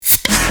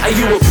Are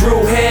you a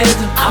brewhead?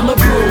 I'm a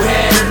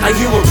brewhead. Are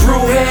you a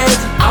brewhead?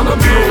 I'm a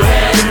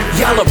brewhead.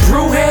 Y'all are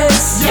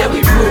brewheads? Yeah,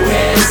 we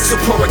brewheads. So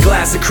pour a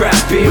glass of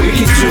craft beer, we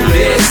can do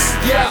this.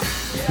 Yeah.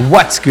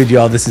 What's good,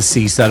 y'all? This is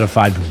C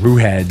Certified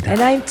Brewhead. And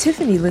I'm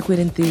Tiffany, Liquid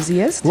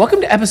Enthusiast. Welcome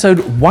to episode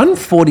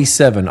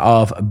 147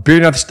 of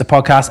Beer Nuts, the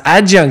podcast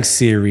Adjunct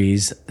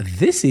series.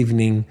 This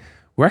evening,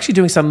 we're actually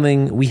doing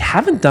something we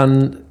haven't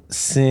done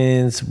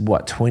since,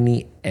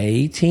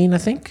 2018, I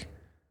think?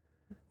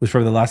 Was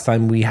probably the last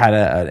time we had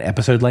an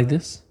episode like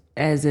this.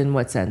 As in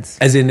what sense?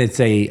 As in it's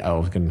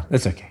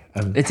it's okay.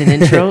 It's an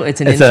intro?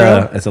 It's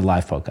a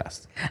live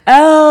podcast.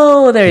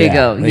 Oh, there you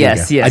go. There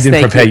yes, you go. yes. I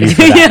didn't prepare you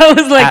for that. Yeah, I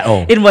was like, at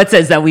all. in what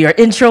sense? That we are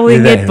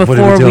introing it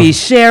before we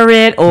share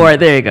it? Or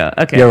there you go.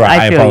 Okay. You're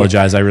right. I feel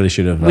apologize. I really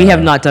should have. We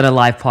have not done a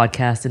live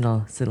podcast in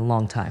a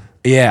long time.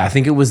 Yeah, I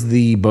think it was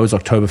the Bose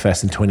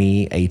Oktoberfest in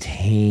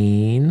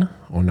 2018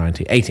 or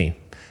 18.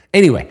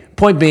 Anyway,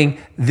 point being,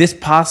 this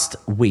past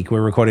week,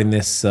 we're recording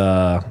this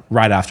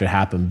right after it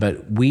happened,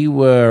 but we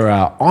were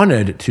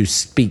honored to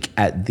speak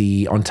at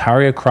the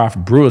Ontario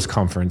Craft Brewers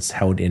Conference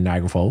held in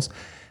Niagara Falls.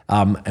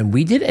 And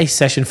we did a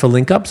session for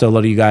Link Up. So a lot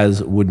of you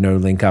guys would know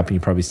Link Up, and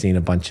you've probably seen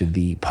a bunch of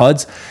the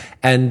pods.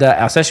 And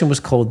our session was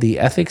called The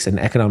Ethics and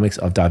Economics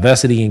of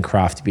Diversity in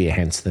Craft Beer,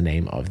 hence the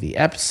name of the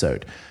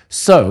episode.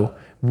 So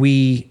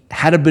we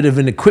had a bit of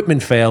an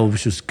equipment fail,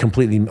 which was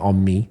completely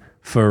on me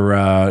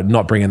for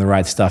not bringing the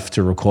right stuff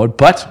to record,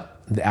 but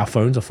our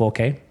phones are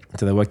 4K,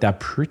 so they worked out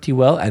pretty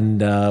well,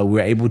 and we were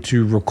able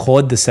to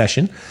record the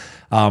session.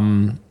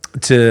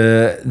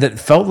 That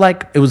felt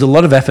like it was a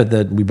lot of effort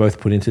that we both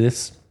put into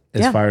this,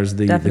 as far as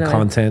the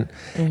content,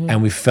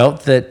 and we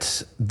felt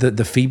that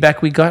the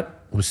feedback we got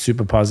was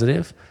super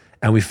positive,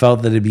 and we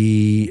felt that it'd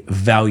be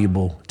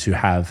valuable to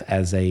have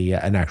as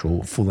an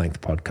actual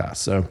full-length podcast.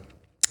 So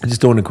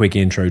just doing a quick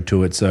intro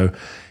to it. So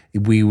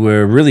we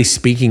were really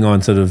speaking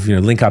on sort of,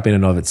 Link Up in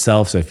and of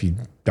itself. So if you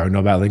don't know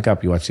about Link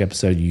Up, you watch the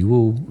episode, you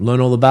will learn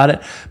all about it.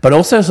 But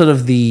also sort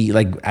of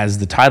as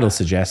the title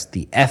suggests,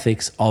 the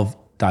ethics of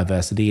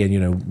diversity,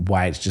 and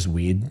why it's just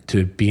weird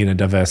to be in a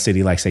diverse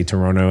city like, say,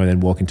 Toronto, and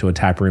then walk into a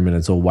tap room and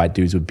it's all white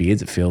dudes with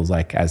beards. It feels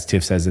like, as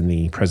Tiff says in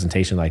the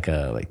presentation, like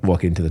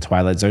walking into the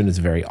Twilight Zone. It's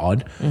very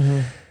odd. Mm-hmm.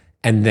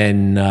 And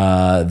then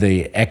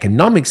the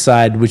economic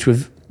side, which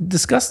we've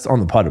discussed on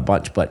the pod a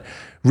bunch, but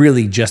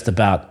really just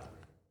about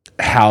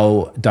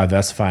how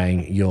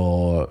diversifying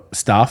your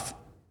stuff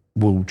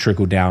will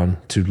trickle down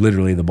to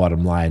literally the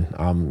bottom line.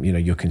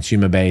 Your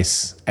consumer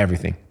base,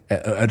 everything.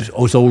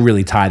 It's all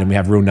really tied, and we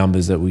have real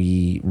numbers that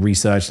we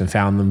researched and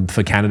found them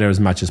for Canada as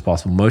much as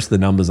possible. Most of the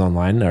numbers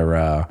online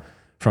are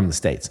from the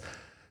States,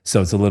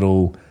 so it's a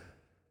little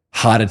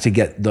harder to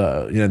get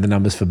the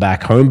numbers for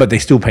back home, but they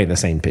still paint the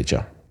same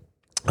picture.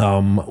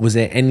 Was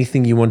there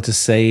anything you want to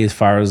say as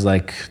far as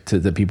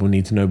that people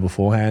need to know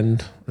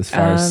beforehand as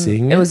far as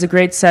seeing it? It was a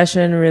great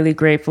session. Really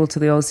grateful to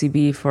the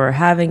OCB for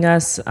having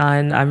us,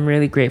 and I'm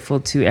really grateful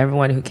to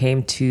everyone who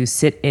came to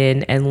sit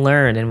in and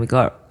learn. And we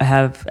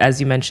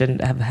as you mentioned,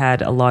 have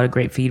had a lot of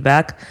great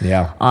feedback.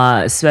 Yeah.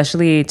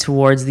 Especially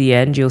towards the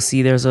end, you'll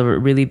see there's a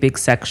really big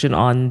section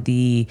on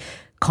the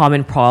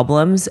common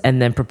problems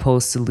and then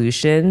proposed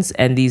solutions.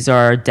 And these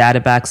are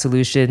data-backed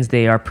solutions.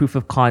 They are proof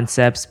of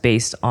concepts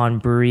based on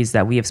breweries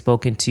that we have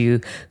spoken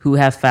to who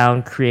have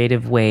found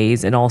creative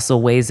ways, and also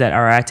ways that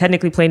are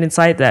technically plain in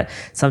sight that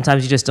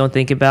sometimes you just don't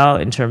think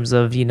about in terms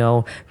of,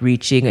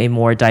 reaching a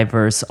more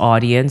diverse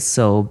audience.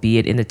 So be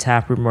it in the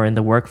tap room or in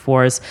the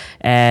workforce.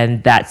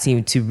 And that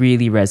seemed to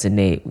really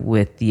resonate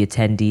with the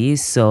attendees.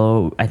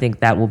 So I think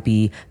that will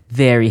be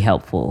very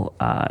helpful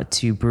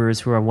to brewers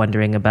who are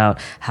wondering about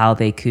how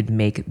they could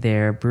make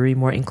their brewery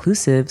more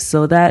inclusive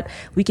so that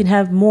we can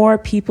have more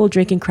people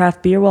drinking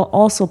craft beer while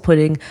also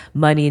putting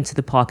money into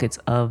the pockets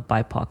of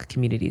BIPOC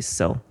communities.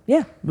 So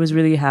yeah, was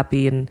really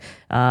happy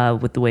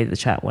with the way the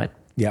chat went.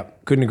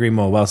 Yep, couldn't agree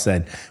more. Well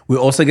said. We're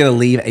also going to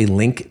leave a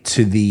link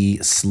to the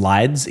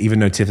slides, even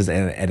though Tiff has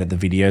edited the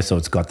video, so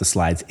it's got the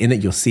slides in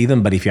it. You'll see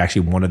them, but if you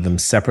actually wanted them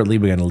separately,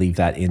 we're going to leave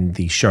that in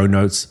the show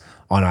notes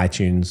on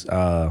iTunes.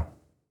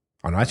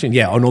 On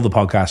all the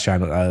podcast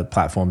channel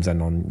platforms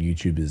and on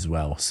YouTube as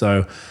well.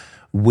 So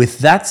with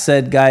that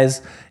said,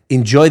 guys,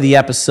 enjoy the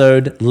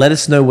episode. Let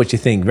us know what you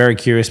think. Very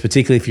curious,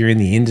 particularly if you're in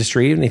the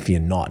industry, even if you're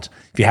not.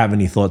 If you have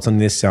any thoughts on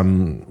this,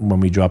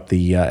 when we drop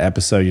the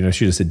episode,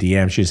 shoot us a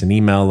DM, shoot us an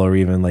email, or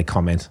even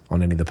comment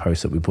on any of the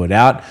posts that we put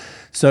out.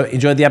 So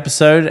enjoy the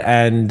episode,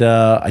 and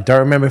I don't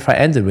remember if I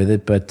ended with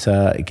it, but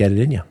get it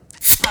in you.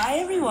 Hi,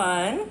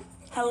 everyone.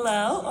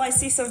 Hello. I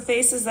see some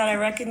faces that I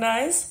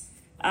recognize.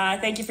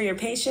 Thank you for your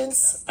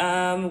patience.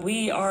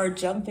 We are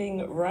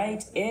jumping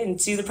right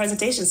into the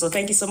presentation. So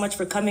thank you so much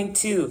for coming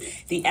to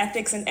the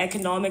Ethics and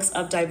Economics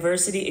of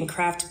Diversity in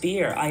Craft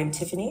Beer. I am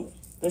Tiffany.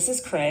 This is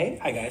Craig.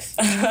 Hi, guys.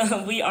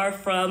 We are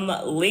from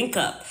Link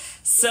Up.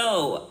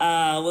 So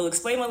we'll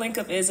explain what Link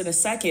Up is in a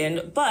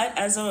second. But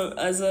as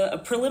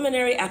a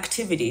preliminary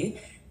activity,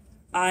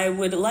 I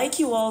would like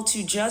you all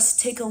to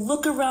just take a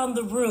look around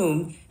the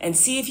room and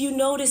see if you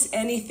notice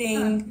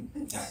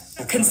anything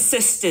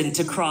consistent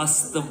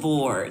across the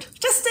board.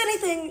 Just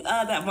anything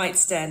that might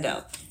stand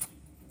out.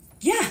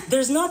 Yeah,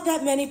 there's not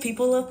that many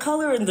people of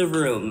color in the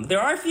room. There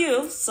are a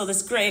few, so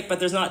that's great, but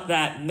there's not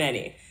that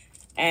many.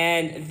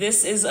 And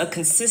this is a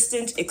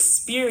consistent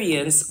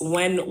experience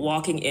when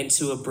walking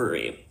into a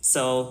brewery.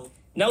 So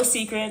no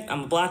secret,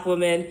 I'm a Black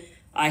woman.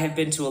 I have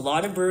been to a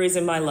lot of breweries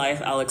in my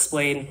life. I'll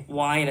explain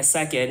why in a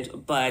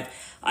second, but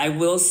I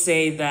will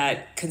say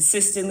that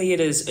consistently it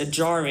is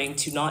jarring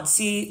to not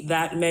see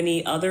that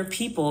many other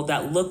people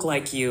that look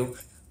like you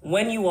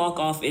when you walk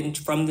off in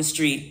from the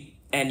street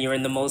and you're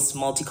in the most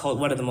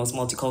one of the most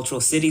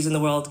multicultural cities in the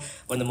world,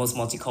 one of the most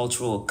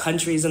multicultural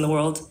countries in the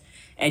world,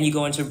 and you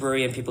go into a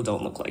brewery and people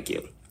don't look like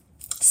you.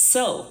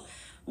 So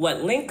what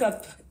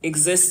LiquidxUp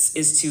exists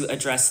is to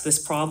address this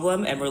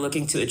problem, and we're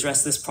looking to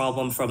address this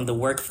problem from the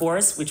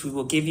workforce, which we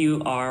will give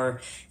you our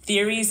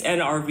theories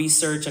and our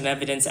research and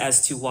evidence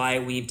as to why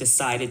we've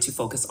decided to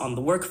focus on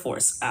the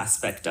workforce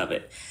aspect of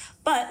it.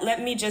 But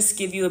let me just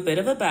give you a bit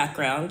of a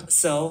background.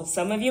 So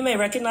some of you may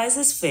recognize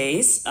his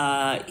face.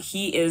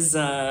 He is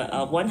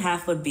one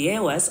half of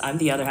BAOS. I'm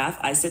the other half.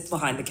 I sit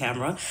behind the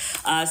camera.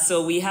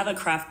 So we have a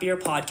craft beer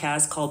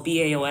podcast called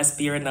BAOS,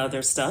 Beer and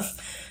Other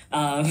Stuff.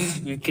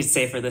 You could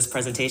say for this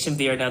presentation,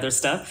 beer and other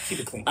stuff. Keep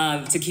it clean.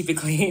 To keep it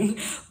clean.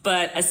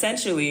 But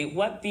essentially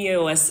what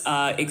BAOS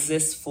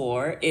exists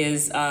for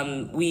is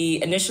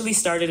we initially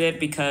started it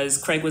because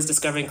Craig was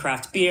discovering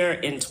craft beer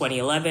in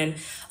 2011.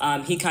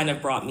 He kind of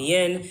brought me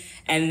in.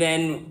 And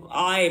then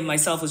I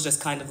myself was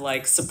just kind of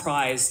like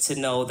surprised to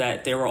know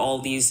that there were all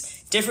these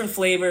different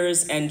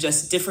flavors and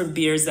just different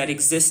beers that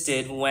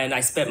existed when I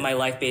spent my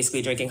life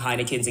basically drinking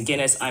Heinekens and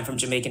Guinness. I'm from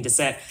Jamaican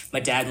descent. My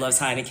dad loves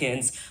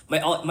Heinekens.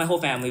 My whole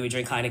family would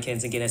drink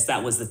Heinekens and Guinness.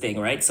 That was the thing,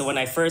 right? So when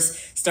I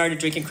first started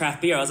drinking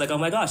craft beer, I was like, oh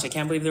my gosh, I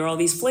can't believe there are all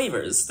these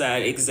flavors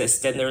that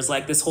exist. And there's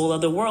like this whole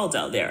other world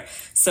out there.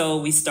 So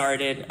we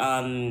started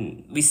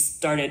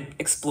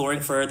exploring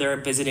further,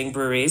 visiting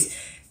breweries.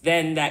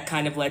 Then that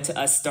kind of led to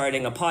us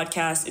starting a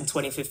podcast in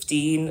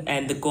 2015.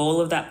 And the goal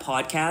of that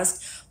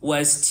podcast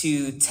was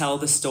to tell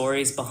the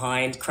stories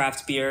behind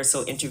craft beer.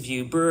 So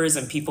interview brewers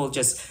and people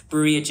just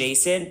brewery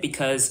adjacent,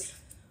 because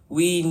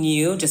we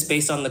knew just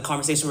based on the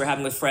conversation we were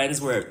having with friends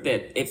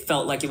that it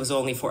felt like it was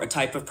only for a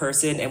type of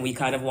person. And we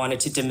kind of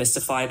wanted to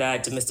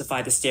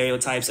demystify the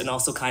stereotypes, and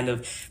also kind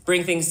of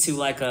bring things to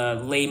like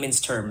a layman's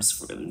terms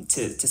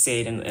to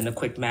say it in a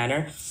quick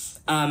manner.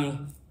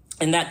 And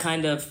that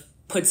kind of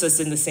puts us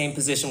in the same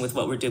position with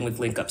what we're doing with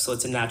LiquidxUp. So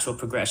it's a natural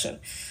progression.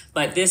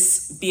 But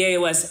this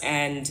BAOS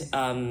and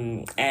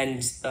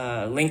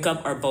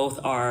LiquidxUp are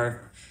both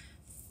our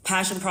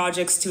passion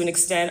projects to an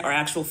extent, our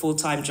actual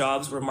full-time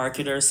jobs. We're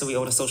marketers, so we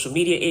own a social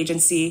media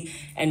agency.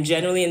 And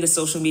generally in the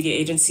social media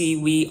agency,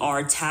 we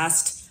are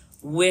tasked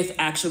with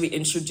actually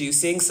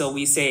introducing, so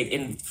we say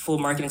in full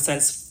marketing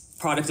sense,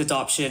 product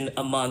adoption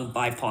among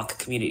BIPOC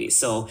communities.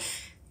 So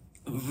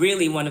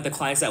really one of the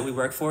clients that we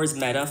work for is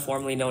Meta,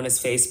 formerly known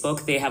as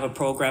Facebook. They have a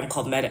program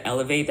called Meta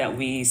Elevate that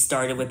we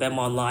started with them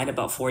online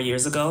about 4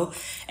 years ago.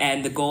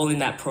 And the goal in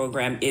that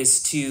program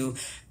is to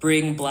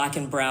bring Black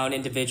and Brown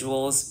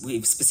individuals,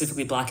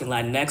 specifically Black and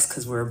Latinx,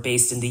 because we're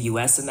based in the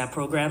US in that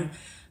program,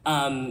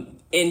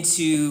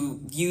 into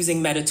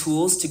using Meta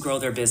tools to grow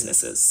their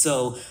businesses.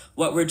 So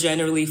what we're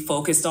generally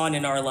focused on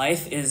in our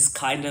life is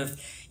kind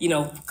of,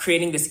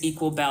 creating this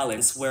equal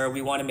balance where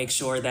we want to make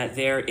sure that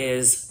there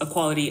is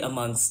equality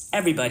amongst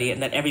everybody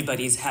and that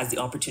everybody has the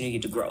opportunity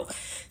to grow.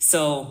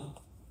 So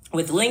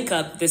with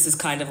LiquidxUp, this is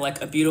kind of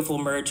like a beautiful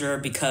merger,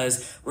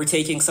 because we're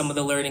taking some of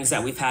the learnings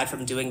that we've had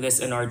from doing this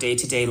in our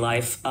day-to-day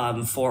life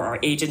for our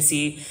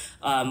agency.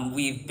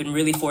 We've been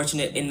really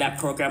fortunate in that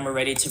program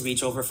already to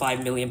reach over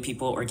 5 million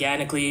people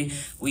organically.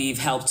 We've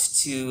helped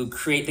to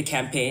create the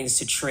campaigns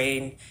to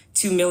train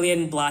 2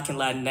 million Black and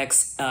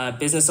Latinx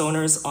business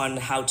owners on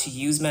how to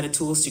use Meta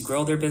tools to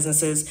grow their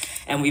businesses.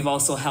 And we've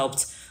also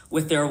helped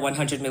with their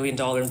 $100 million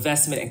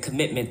investment and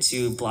commitment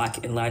to Black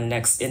and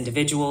Latinx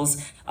individuals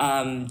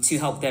to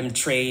help them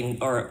train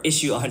or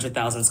issue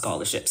 100,000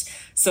 scholarships.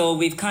 So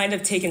we've kind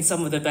of taken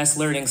some of the best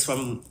learnings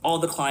from all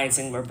the clients,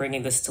 and we're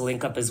bringing this to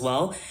LiquidxUp as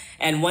well.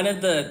 And one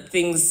of the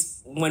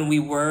things when we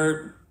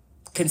were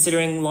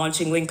considering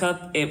launching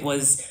LiquidxUp,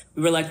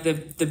 we were like, the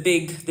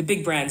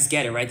big brands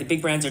get it, right? The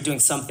big brands are doing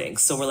something.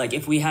 So we're like,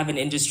 if we have an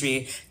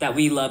industry that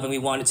we love and we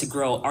want it to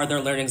grow, are there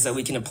learnings that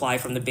we can apply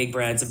from the big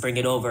brands and bring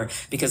it over?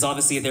 Because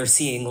obviously they're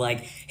seeing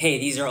like, hey,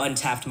 these are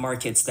untapped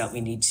markets that we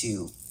need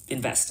to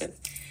invest in.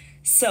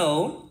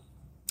 So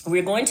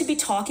we're going to be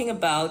talking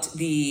about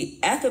the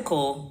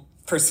ethical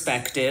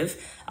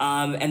perspective.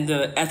 And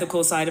the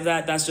ethical side of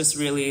that's just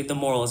really the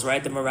morals,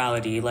 right? The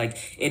morality. Like,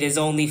 it is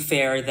only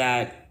fair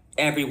that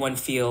everyone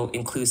feel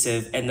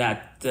inclusive and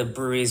that the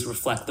breweries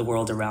reflect the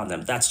world around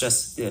them. That's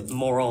just the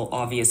moral,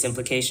 obvious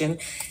implication.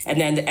 And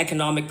then the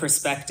economic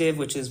perspective,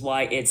 which is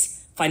why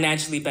it's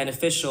financially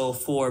beneficial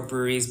for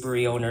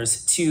brewery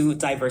owners to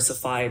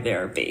diversify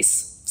their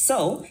base.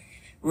 So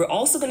we're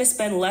also going to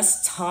spend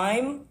less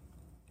time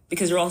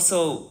because you're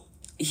also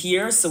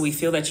here, so we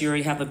feel that you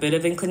already have a bit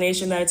of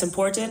inclination that it's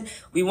important.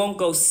 We won't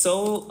go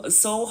so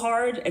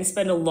hard and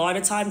spend a lot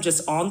of time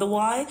just on the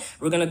why.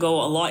 We're going to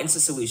go a lot into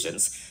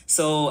solutions.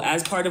 So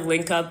as part of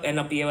Link Up and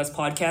a BOS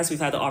podcast,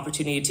 we've had the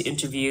opportunity to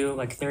interview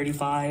like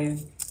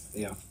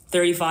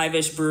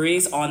 35-ish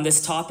breweries on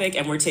this topic,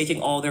 and we're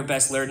taking all their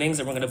best learnings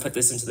and we're going to put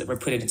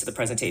it into the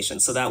presentation.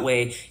 So that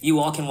way you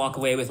all can walk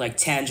away with like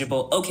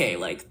tangible, okay,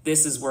 like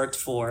this has worked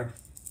for,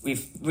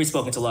 we've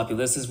spoken to a lot of people.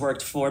 This has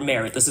worked for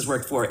Merit. This has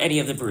worked for any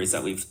of the breweries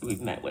that we've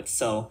met with.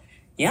 So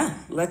yeah,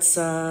 let's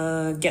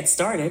get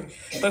started.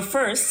 But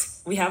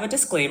first, we have a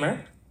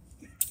disclaimer.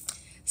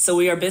 So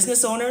we are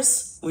business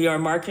owners, we are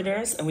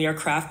marketers, and we are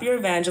craft beer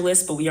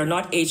evangelists, but we are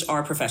not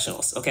HR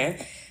professionals,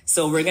 okay?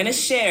 So we're gonna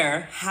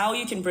share how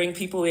you can bring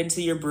people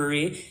into your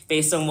brewery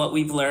based on what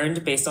we've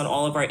learned, based on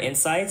all of our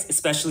insights,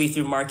 especially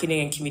through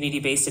marketing and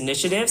community-based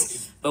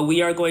initiatives. But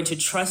we are going to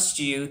trust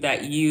you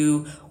that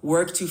you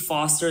work to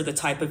foster the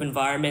type of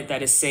environment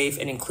that is safe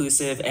and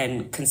inclusive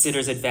and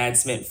considers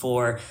advancement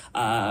for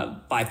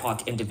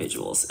BIPOC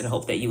individuals, and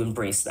hope that you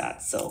embrace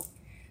that. So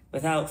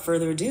without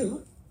further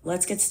ado,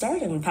 let's get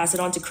started and pass it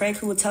on to Craig,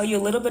 who will tell you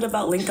a little bit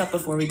about Link Up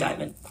before we dive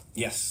in.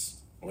 Yes.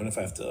 I wonder if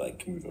I have to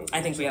like move over.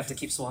 I think we have to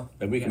keep swapping.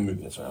 Maybe we can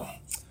move this around.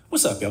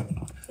 What's up, yo?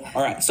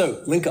 All right,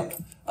 so Link Up.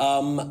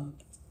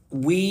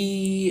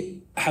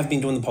 We have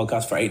been doing the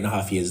podcast for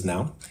 8.5 years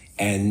now,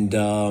 and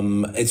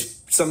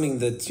it's something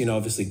that, you know,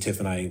 obviously Tiff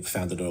and I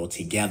founded it all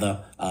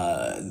together.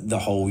 The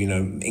whole, you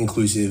know,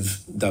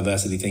 inclusive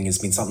diversity thing has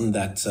been something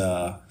that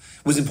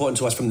was important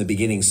to us from the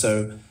beginning.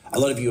 So a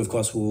lot of you, of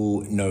course,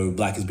 will know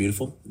Black is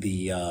Beautiful,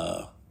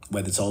 the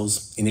Weather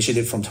Souls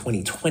initiative from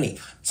 2020.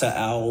 So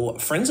our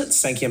friends at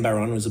Saint-Quian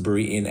Baron was a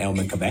brewery in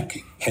Aylmer, Quebec,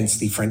 hence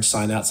the French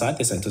sign outside.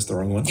 They sent us the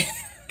wrong one.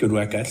 Good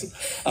work, guys.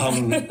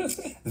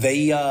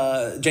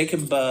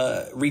 Jacob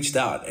reached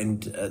out,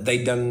 and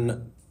they'd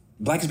done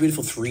Black is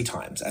Beautiful 3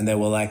 times. And they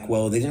were like,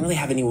 well, they didn't really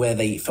have anywhere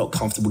they felt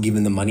comfortable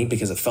giving the money,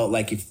 because it felt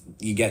like if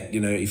you get, you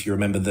know, if you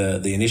remember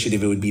the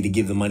initiative, it would be to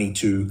give the money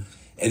to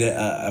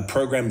a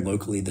program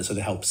locally that sort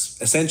of helps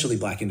essentially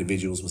Black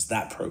individuals, was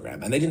that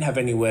program. And they didn't have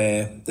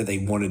anywhere that they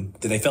wanted,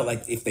 that they felt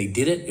like if they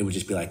did it, it would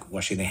just be like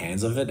washing their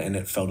hands of it, and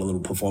it felt a little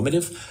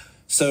performative.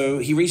 So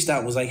he reached out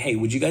and was like, hey,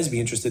 would you guys be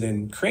interested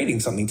in creating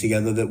something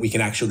together that we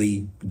can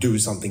actually do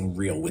something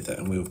real with it?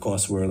 And we, of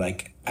course, were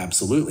like,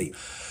 absolutely.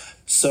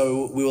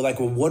 So we were like,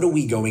 well, what are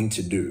we going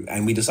to do?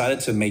 And we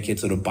decided to make it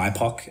sort of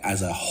BIPOC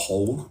as a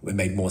whole. It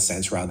made more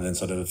sense rather than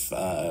sort of,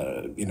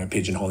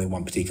 pigeonholing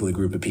one particular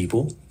group of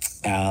people.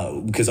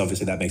 Because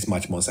obviously that makes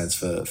much more sense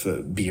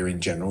for beer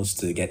in general, is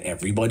to get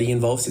everybody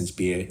involved, since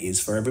beer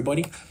is for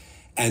everybody.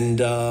 And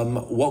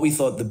what we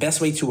thought the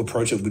best way to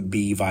approach it would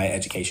be via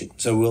education.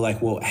 So we were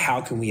like, well,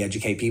 how can we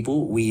educate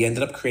people? We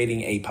ended up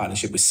creating a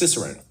partnership with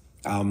Cicerone.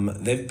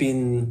 They've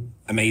been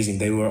amazing.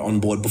 They were on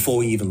board before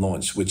we even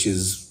launched, which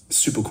is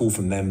super cool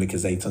from them,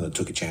 because they sort of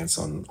took a chance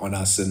on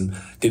us and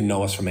didn't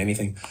know us from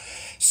anything.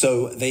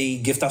 So they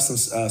gift us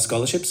some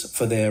scholarships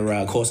for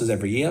their courses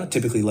every year,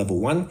 typically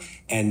level 1,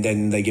 and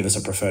then they give us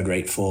a preferred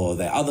rate for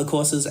their other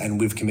courses, and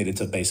we've committed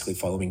to basically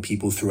following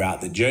people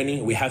throughout the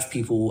journey. We have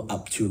people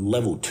up to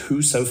level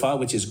 2 so far,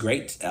 which is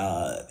great.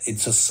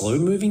 It's a slow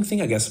moving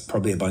thing. I guess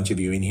probably a bunch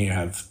of you in here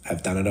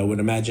have done it, I would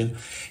imagine.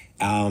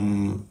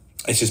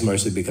 It's just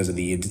mostly because of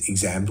the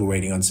exams. We're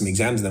waiting on some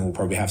exams, and then we'll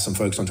probably have some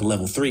folks onto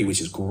level 3, which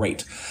is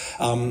great.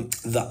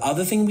 The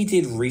other thing we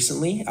did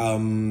recently,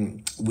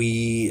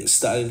 we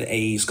started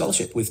a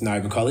scholarship with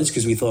Niagara College,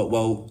 because we thought,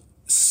 well,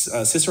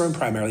 Cicerone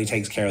primarily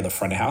takes care of the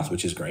front of house,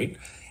 which is great.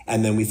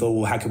 And then we thought,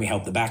 well, how can we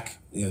help the back,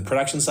 the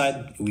production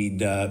side?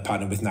 We'd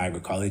partnered with Niagara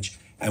College,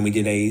 and we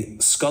did a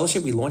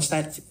scholarship. We launched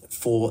that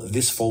for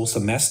this fall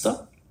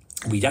semester.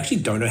 We actually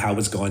don't know how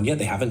it's gone yet.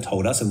 They haven't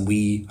told us. And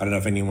I don't know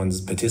if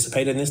anyone's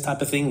participated in this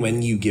type of thing.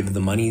 When you give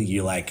the money,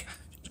 you're like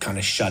kind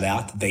of shut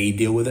out. They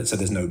deal with it, so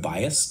there's no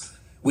bias,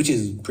 which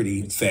is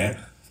pretty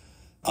fair.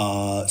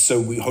 So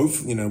we hope,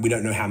 we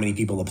don't know how many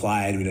people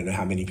applied. We don't know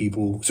how many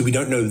people. So we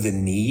don't know the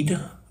need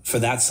for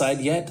that side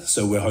yet.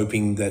 So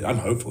I'm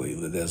hopefully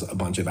that there's a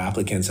bunch of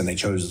applicants and they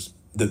chose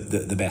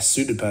the best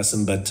suited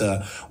person, but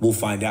we'll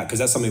find out, because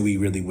that's something we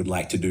really would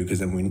like to do, because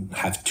then we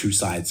have 2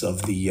 sides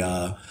of the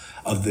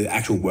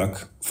actual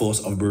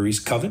workforce of breweries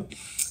covered.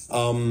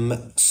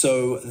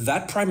 So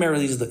that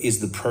primarily is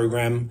the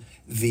program.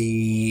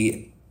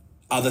 The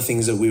other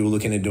things that we were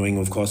looking at doing,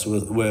 of course,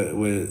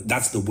 were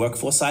that's the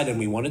workforce side, and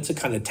we wanted to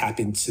kind of tap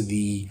into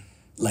the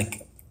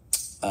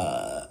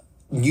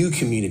new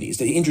communities,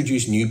 to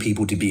introduce new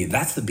people to beer.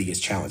 That's the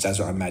biggest challenge,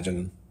 as I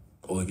imagine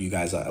all of you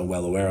guys are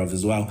well aware of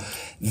as well.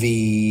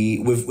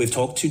 We've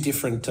talked to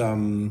different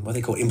what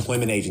they call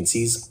employment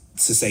agencies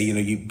to say,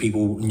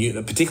 people new,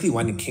 particularly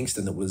one in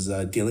Kingston that was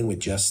dealing with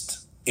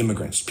just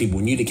immigrants, people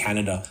new to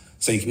Canada.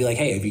 So you can be like,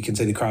 hey, if you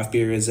consider craft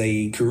beer as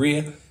a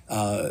career,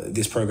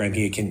 this program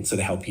here can sort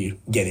of help you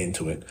get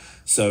into it.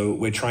 So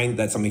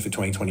that's something for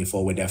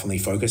 2024 we're definitely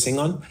focusing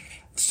on.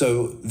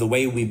 So the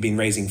way we've been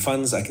raising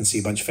funds, I can see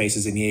a bunch of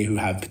faces in here who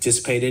have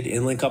participated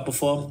in Link Up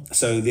before.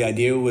 So the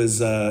idea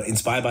was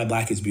inspired by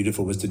Black is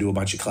Beautiful was to do a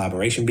bunch of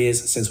collaboration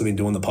beers. Since we've been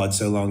doing the pod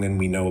so long and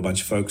we know a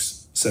bunch of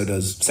folks, so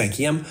does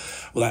Sankiem.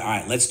 We're like, all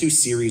right, let's do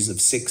series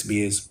of 6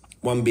 beers,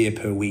 1 beer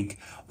per week.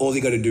 All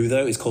you got to do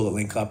though is call it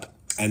Link Up,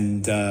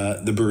 and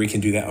the brewery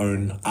can do their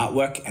own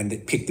artwork and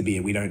pick the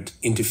beer. We don't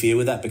interfere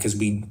with that because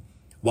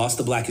whilst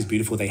the Black is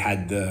Beautiful, they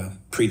had the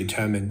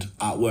predetermined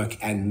artwork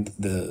and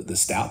the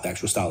stout, the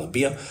actual style of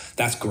beer.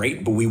 That's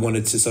great, but we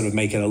wanted to sort of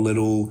make it a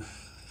little.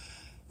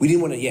 We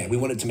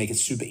wanted to make it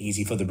super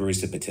easy for the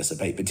breweries to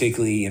participate.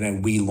 Particularly,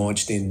 we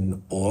launched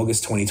in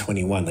August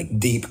 2021, like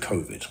deep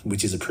COVID,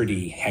 which is a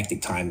pretty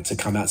hectic time to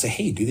come out and say,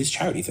 hey, do this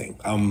charity thing.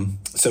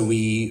 So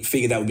we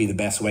figured that would be the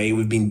best way.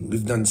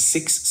 We've done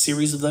 6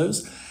 series of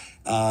those.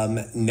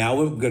 Now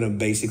we're going to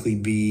basically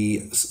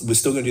we're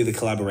still going to do the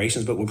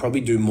collaborations, but we'll probably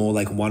do more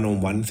like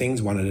one-on-one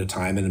things, one at a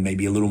time, and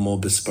maybe a little more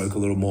bespoke, a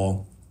little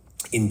more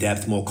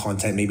in-depth, more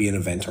content, maybe an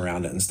event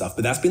around it and stuff.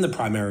 But that's been the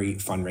primary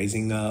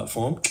fundraising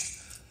form.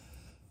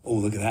 Oh,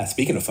 look at that.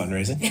 Speaking of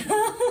fundraising.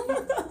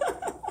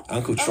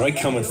 Uncle Troy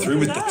coming through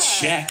with the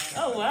check.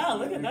 Oh, wow.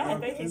 Look at that.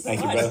 Thank you so much.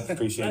 Thank you, brother.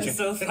 Appreciate you. That's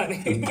so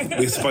funny.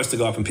 We were supposed to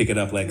go up and pick it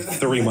up like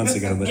 3 months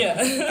ago. But Yeah.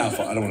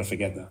 I don't want to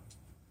forget that.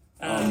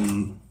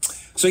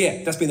 So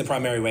yeah, that's been the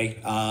primary way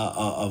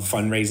of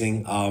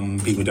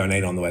fundraising. People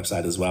donate on the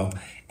website as well.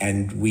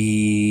 And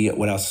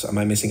what else am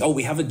I missing? Oh,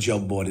 we have a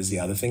job board is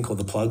the other thing called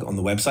The Plug on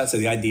the website. So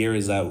the idea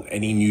is that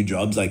any new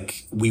jobs,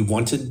 like we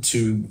wanted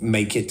to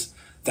make it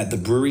that the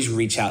breweries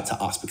reach out to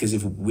us, because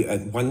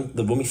when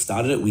we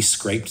started it, we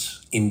scraped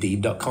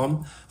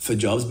Indeed.com for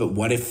jobs. But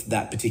what if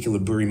that particular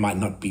brewery might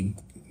not be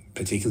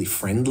particularly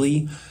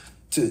friendly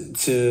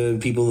to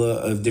people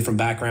of different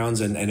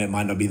backgrounds, and it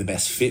might not be the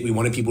best fit? We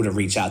wanted people to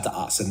reach out to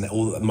us, and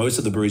most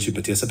of the breweries who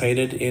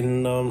participated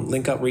in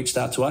Link Up reached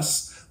out to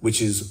us, which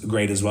is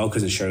great as well,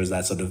 because it shows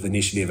that sort of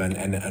initiative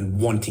and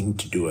wanting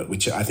to do it,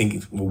 which I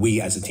think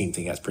we as a team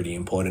think that's pretty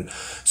important.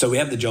 So we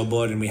have the job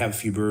board, and we have a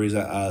few breweries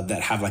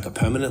that have like a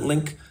permanent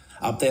link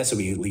up there, so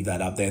we leave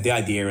that up there. The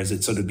idea is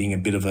it's sort of being a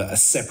bit of a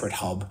separate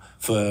hub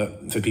for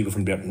people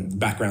from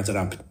backgrounds that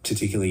aren't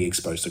particularly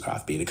exposed to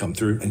craft beer to come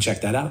through and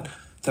check that out.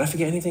 Did I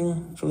forget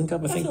anything for Link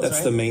Up? I think that's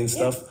right. The main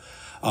stuff.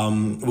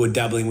 We're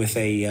dabbling with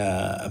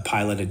a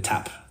piloted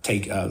tap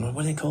what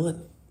do they call it?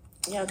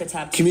 Yeah, like a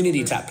tap.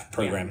 Community tap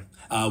program.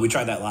 Yeah. We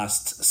tried that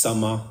last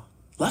summer?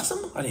 I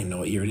didn't even know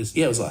what year it is.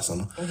 Yeah, it was last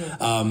summer.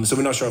 Mm-hmm. So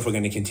we're not sure if we're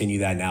going to continue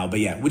that now.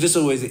 But yeah, we're just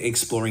always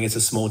exploring. It's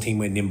a small team.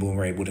 We're nimble and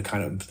we're able to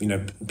kind of,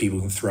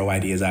 people can throw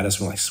ideas at us.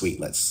 We're like, sweet,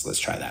 let's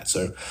try that.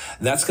 So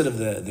that's kind of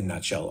the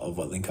nutshell of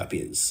what Link Up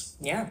is.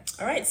 Yeah.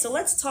 All right. So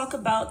let's talk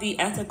about the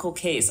ethical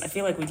case. I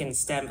feel like we can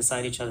stand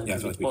beside each other. Yeah,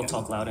 we won't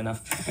talk loud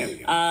enough. There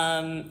we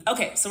go.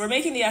 Okay. So we're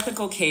making the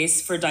ethical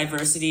case for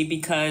diversity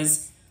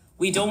because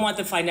we don't want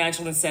the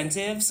financial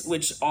incentives,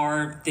 which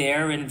are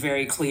there and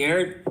very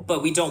clear,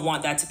 but we don't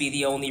want that to be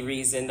the only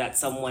reason that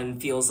someone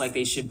feels like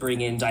they should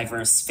bring in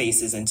diverse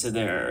faces into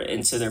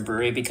their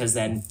brewery, because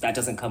then that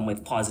doesn't come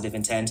with positive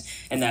intent,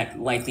 and that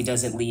likely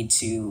doesn't lead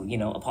to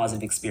a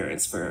positive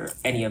experience for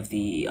any of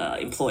the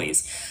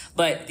employees.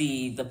 But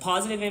the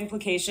positive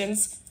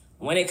implications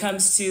when it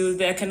comes to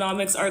the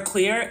economics are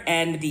clear,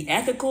 and the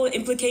ethical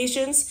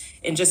implications,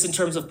 and just in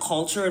terms of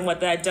culture and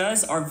what that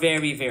does, are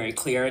very, very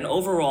clear. And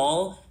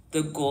overall,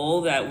 the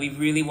goal that we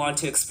really want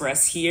to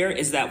express here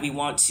is that we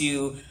want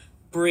to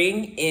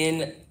bring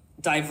in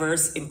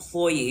diverse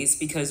employees,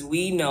 because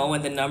we know,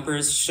 and the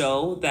numbers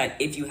show, that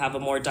if you have a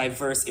more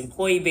diverse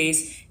employee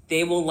base,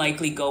 they will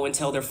likely go and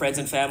tell their friends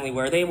and family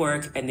where they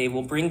work, and they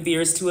will bring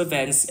beers to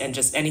events and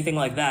just anything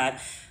like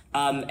that.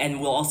 And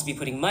we'll also be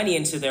putting money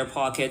into their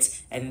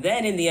pockets. And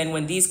then in the end,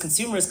 when these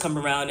consumers come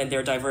around and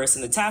they're diverse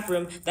in the tap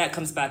room, that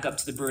comes back up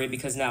to the brewery,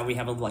 because now we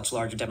have a much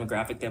larger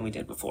demographic than we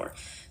did before.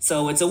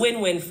 So it's a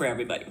win-win for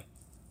everybody.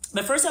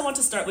 But first, I want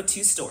to start with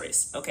 2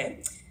 stories.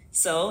 Okay,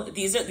 so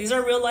these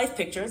are real life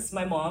pictures.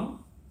 My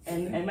mom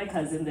and my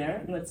cousin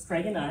there. That's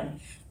Craig and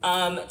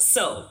I.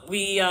 So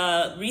we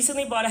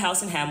recently bought a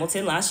house in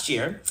Hamilton last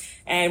year,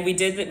 and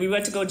we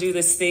went to go do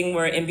this thing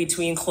where in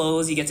between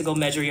close, you get to go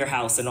measure your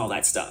house and all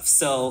that stuff.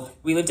 So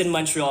we lived in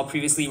Montreal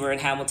previously. We're in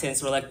Hamilton.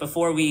 So we're like,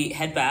 before we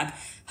head back,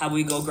 how about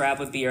we go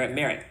grab a beer at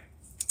Merritt?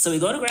 So we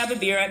go to grab a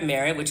beer at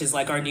Merritt, which is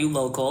like our new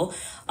local.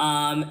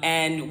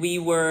 And we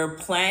were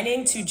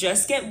planning to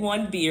just get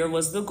 1 beer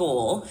was the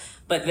goal.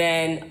 But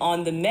then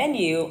on the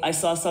menu, I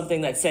saw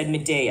something that said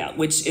Medea,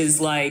 which is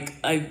like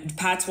a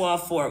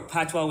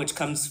patois, which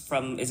comes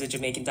from, is a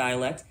Jamaican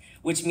dialect,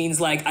 which means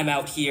like, I'm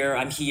out here,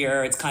 I'm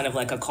here. It's kind of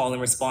like a call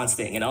and response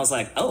thing. And I was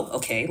like, oh,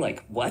 okay,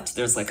 like what?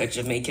 There's like a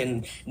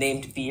Jamaican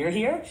named beer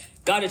here?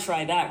 Gotta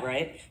try that,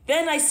 right?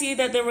 Then I see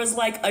that there was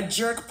like a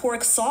jerk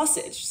pork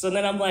sausage. So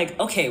then I'm like,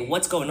 okay,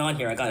 what's going on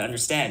here? I gotta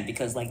understand,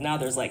 because like now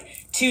there's like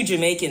 2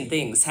 Jamaican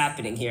things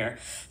happening here.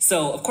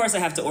 So of course I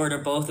have to order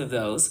both of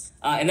those.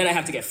 And then I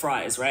have to get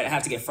fries, right? I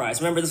have to get fries.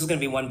 Remember, this was gonna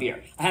be 1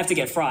 beer. I have to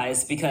get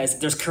fries because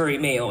there's curry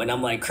mayo. And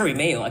I'm like, curry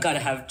mayo? I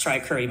gotta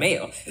try curry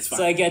mayo.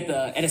 So I get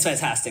and it's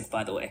fantastic.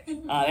 by the way.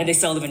 And they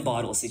sell them in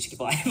bottles so you can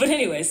buy. But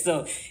anyway,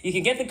 so you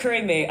can get the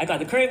curry mayo. I got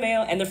the curry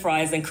mayo and the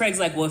fries. Then Craig's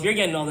like, well, if you're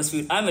getting all this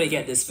food, I'm going to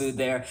get this food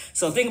there.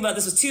 So think about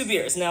this was 2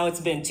 beers. Now it's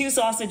been 2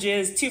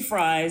 sausages, 2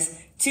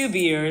 fries, 2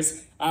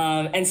 beers,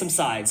 and some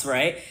sides,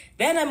 right?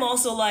 Then I'm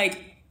also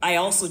like, I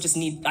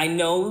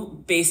know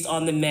based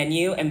on the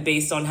menu and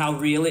based on how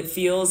real it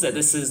feels that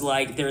this is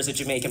like there's a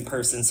Jamaican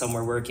person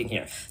somewhere working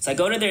here. So I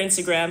go to their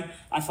Instagram.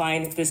 I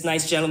find this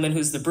nice gentleman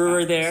who's the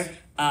brewer there,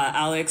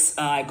 Alex.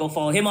 I go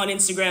follow him on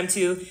Instagram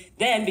too.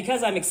 Then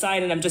because I'm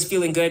excited, I'm just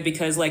feeling good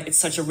because like it's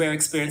such a rare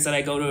experience that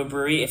I go to a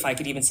brewery. If I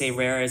could even say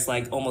rare is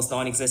like almost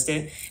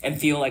non-existent and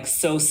feel like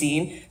so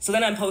seen. So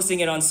then I'm posting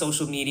it on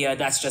social media.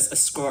 That's just a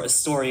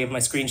story of my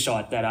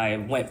screenshot that I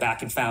went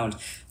back and found.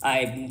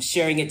 I'm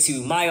sharing it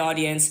to my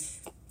audience.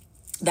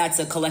 That's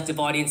a collective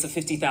audience of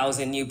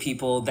 50,000 new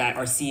people that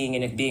are seeing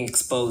and being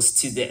exposed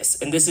to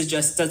this. And this is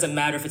just, doesn't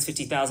matter if it's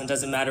 50,000,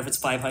 doesn't matter if it's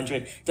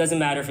 500, doesn't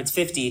matter if it's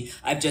 50.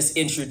 I've just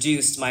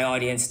introduced my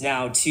audience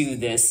now to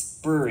this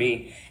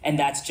brewery. And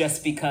that's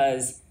just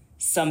because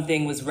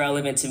something was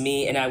relevant to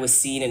me and I was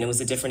seen and it was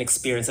a different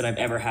experience than I've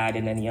ever had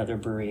in any other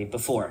brewery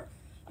before.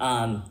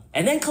 And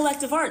then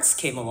Collective Arts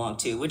came along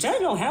too, which I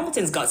don't know,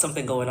 Hamilton's got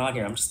something going on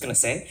here, I'm just gonna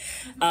say.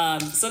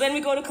 So then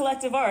we go to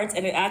Collective Arts,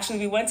 and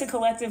we went to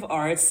Collective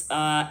Arts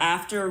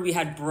after we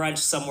had brunch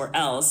somewhere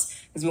else,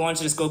 because we wanted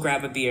to just go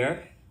grab a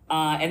beer.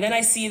 And then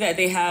I see that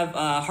they have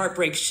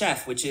Heartbreak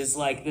Chef, which is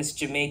like this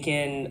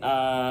Jamaican,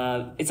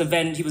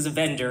 he was a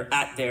vendor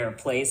at their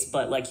place,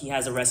 but like he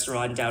has a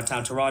restaurant in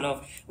downtown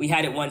Toronto. We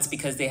had it once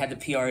because they had the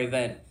PR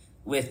event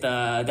with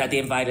that they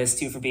invited us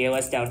to for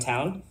BOS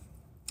downtown.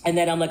 And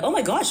then I'm like, oh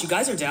my gosh, you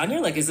guys are down here?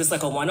 Like, is this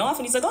like a one-off?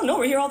 And he's like, oh no,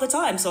 we're here all the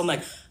time. So I'm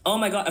like, oh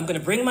my God, I'm going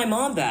to bring my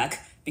mom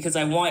back because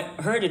I want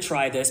her to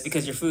try this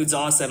because your food's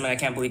awesome and I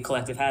can't believe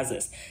Collective has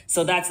this.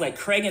 So that's like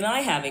Craig and I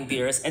having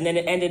beers. And then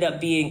it ended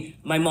up being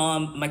my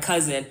mom, my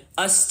cousin,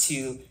 us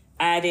two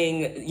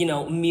adding,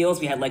 meals.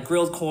 We had like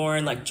grilled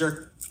corn, like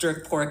jerk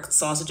pork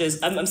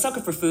sausages. I'm sucker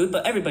for food,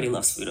 but everybody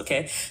loves food,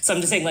 okay? So I'm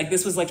just saying, like,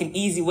 this was like an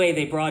easy way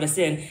they brought us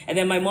in. And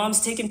then my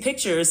mom's taking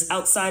pictures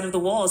outside of the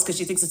walls because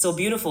she thinks it's so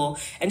beautiful.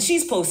 And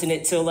she's posting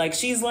it to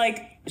she's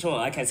like, well,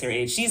 I can't say her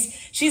age.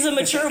 She's a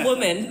mature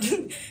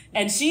woman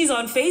and she's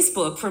on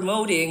Facebook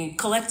promoting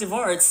Collective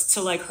Arts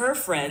to like her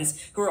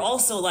friends who are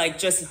also like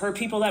just her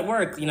people at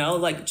work,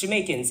 like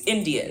Jamaicans,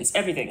 Indians,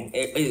 everything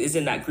is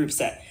in that group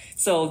set.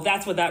 So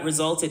that's what that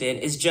resulted in,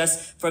 is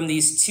just from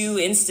these 2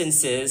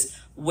 instances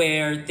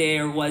where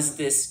there was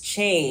this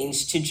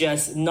change to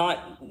just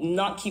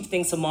not keep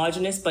things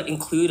homogenous, but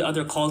include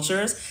other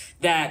cultures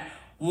that,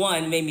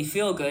 one, made me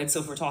feel good. So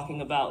if we're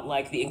talking about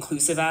like the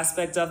inclusive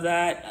aspect of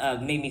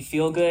that, made me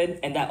feel good.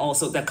 And that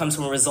comes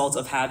from a result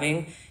of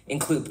having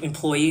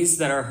employees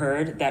that are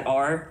heard, that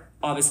are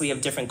obviously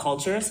of different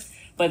cultures,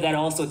 but that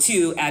also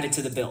too added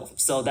to the bill.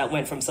 So that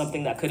went from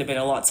something that could have been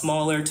a lot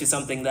smaller to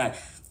something that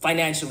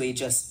financially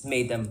just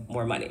made them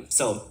more money.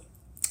 So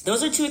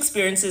those are 2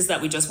 experiences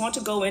that we just want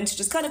to go in to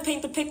just kind of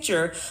paint the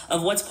picture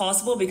of what's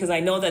possible, because I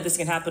know that this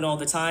can happen all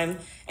the time.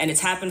 And it's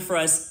happened for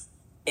us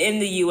in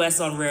the US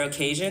on rare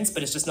occasions,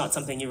 but it's just not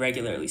something you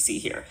regularly see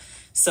here.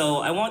 So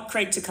I want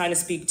Craig to kind of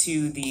speak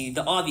to the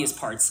obvious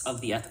parts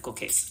of the ethical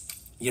case.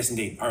 Yes,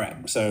 indeed. All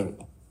right. So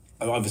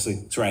obviously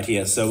it's right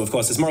here. So of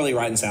course it's morally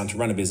right and sound to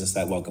run a business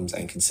that welcomes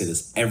and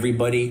considers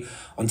everybody.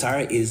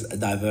 Ontario is a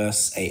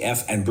diverse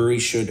AF, and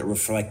breweries should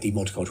reflect the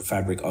multicultural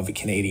fabric of a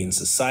Canadian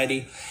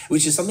society,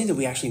 which is something that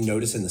we actually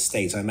notice in the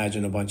States. I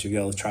imagine a bunch of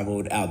y'all have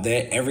traveled out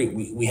there.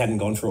 We hadn't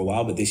gone for a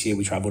while, but this year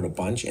we traveled a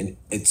bunch, and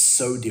it's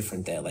so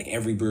different there. Like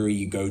every brewery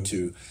you go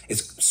to,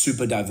 it's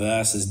super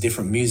diverse. There's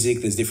different music,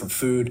 there's different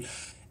food.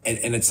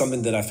 And it's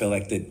something that I feel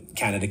like that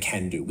Canada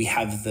can do. We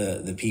have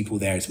the people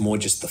there. It's more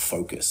just the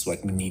focus.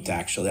 Like we need to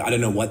actually, I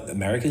don't know what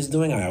America's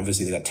doing.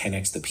 Obviously they got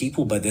 10x the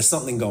people, but there's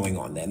something going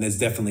on there. And there's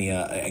definitely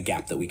a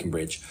gap that we can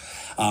bridge.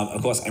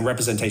 Of course, and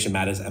representation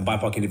matters, and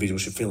BIPOC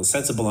individuals should feel a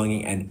sense of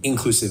belonging and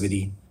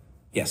inclusivity.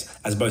 Yes,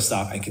 as both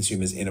staff and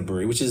consumers in a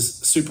brewery, which is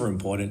super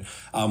important.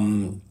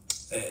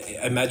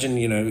 Imagine,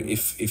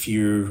 if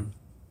you're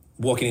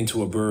walking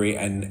into a brewery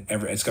and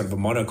it's kind of a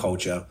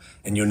monoculture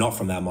and you're not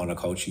from that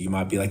monoculture, you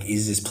might be like,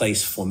 is this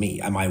place for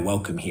me? Am I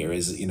welcome here?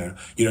 You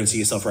don't see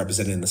yourself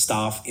represented in the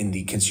staff, in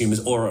the consumers,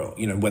 or,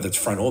 whether it's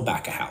front or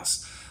back of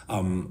house.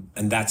 And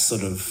that's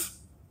sort of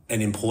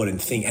an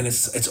important thing. And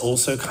it's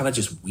also kind of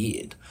just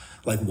weird.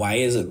 Like, why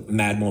is it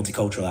mad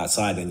multicultural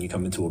outside and you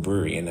come into a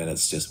brewery and then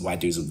it's just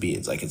white dudes with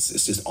beards? Like, it's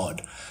just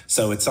odd.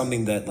 So it's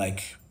something that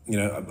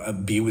a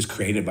beer was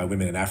created by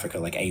women in Africa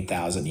like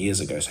 8,000 years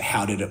ago. So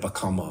how did it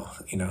become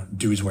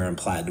dudes wearing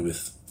plaid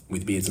with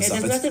beards and stuff?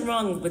 There's nothing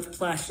wrong with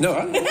plaid.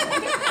 No,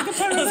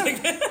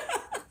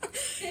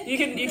 you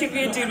can be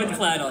a dude with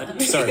plaid on.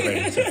 Sorry,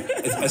 Brady.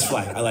 It's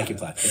flag. I like your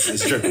plaid.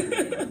 It's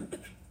true.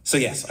 So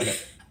yes, okay.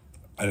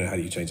 I don't know, how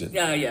do you change it?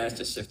 Yeah,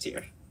 just shift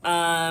here.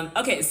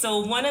 Okay,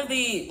 so one of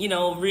the,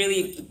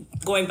 really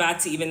going back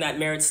to even that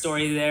merit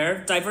story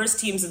there, diverse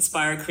teams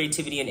inspire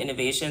creativity and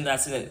innovation.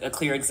 That's a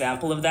clear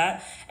example of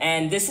that.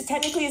 And this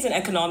technically is an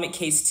economic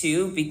case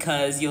too,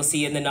 because you'll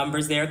see in the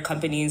numbers there,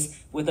 companies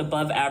with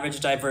above average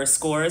diverse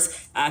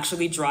scores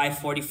actually drive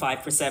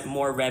 45%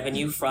 more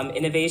revenue from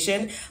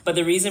innovation. But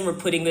the reason we're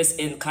putting this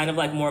in kind of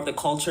like more of the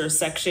culture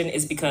section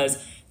is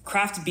because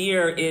craft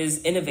beer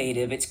is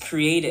innovative, it's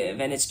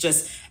creative, and it's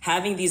just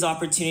having these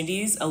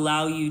opportunities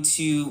allow you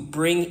to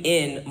bring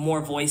in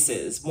more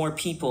voices, more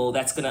people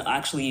that's going to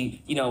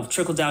actually,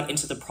 trickle down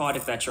into the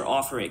product that you're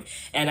offering.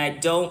 And I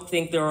don't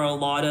think there are a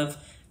lot of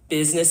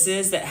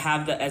businesses that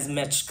have as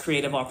much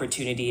creative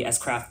opportunity as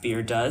craft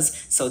beer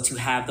does. So to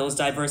have those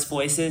diverse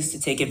voices, to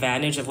take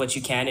advantage of what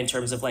you can in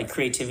terms of like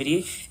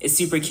creativity is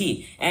super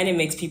key. And it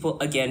makes people,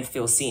 again,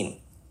 feel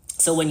seen.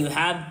 So when you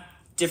have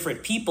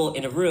different people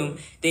in a room,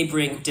 they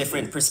bring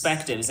different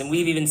perspectives. And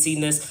we've even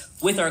seen this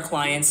with our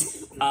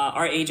clients.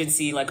 Our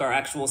agency, like our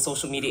actual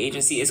social media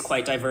agency, is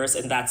quite diverse.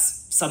 And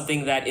that's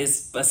something that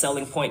is a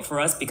selling point for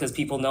us because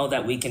people know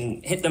that we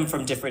can hit them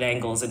from different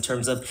angles in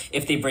terms of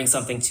if they bring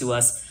something to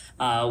us,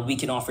 we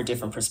can offer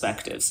different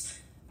perspectives.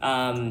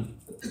 And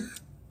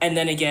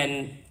then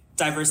again,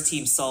 diverse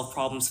teams solve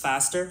problems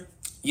faster.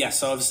 Yeah,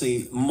 so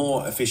obviously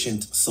more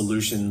efficient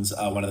solutions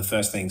are one of the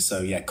first things.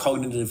 So yeah,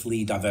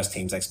 cognitively diverse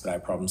teams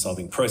expedite problem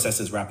solving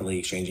processes, rapidly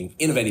exchanging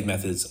innovative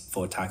methods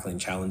for tackling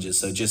challenges.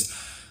 So just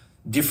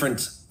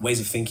different ways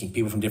of thinking,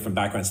 people from different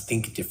backgrounds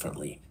think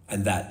differently.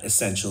 And that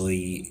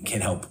essentially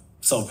can help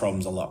solve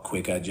problems a lot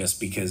quicker just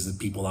because the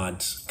people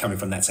aren't coming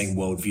from that same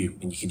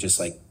worldview and you can just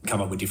like come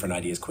up with different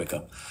ideas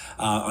quicker.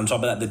 On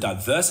top of that, the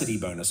diversity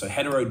bonus. So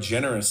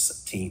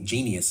heterogeneous teams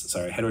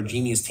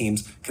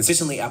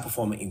consistently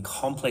outperform in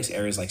complex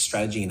areas like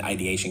strategy and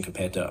ideation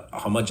compared to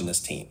homogeneous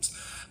teams,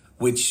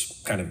 which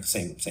kind of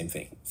same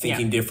thing.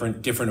 Thinking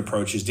different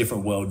approaches,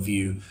 different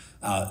worldview.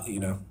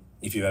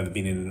 If you've ever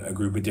been in a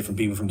group with different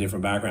people from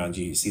different backgrounds,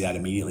 you see that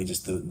immediately,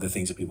 just the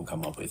things that people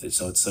come up with.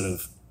 So it's sort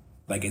of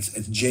like it's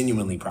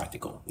genuinely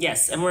practical.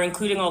 Yes, and we're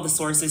including all the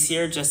sources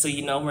here just so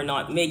you know we're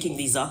not making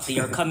these up. They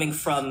are coming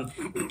from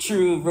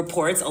true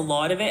reports. A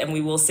lot of it, and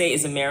we will say,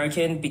 is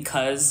American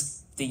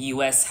because the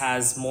US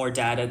has more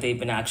data.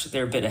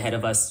 They're a bit ahead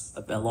of us,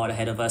 a lot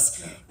ahead of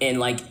us in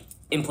like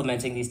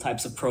implementing these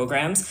types of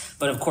programs.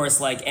 But of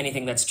course, like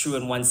anything that's true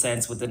in one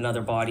sense with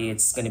another body,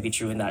 it's going to be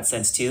true in that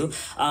sense too.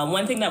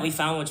 One thing that we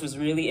found, which was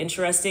really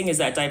interesting, is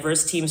that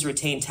diverse teams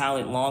retain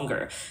talent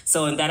longer.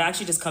 So, and that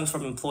actually just comes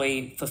from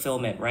employee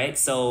fulfillment, right?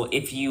 So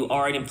if you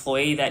are an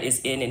employee that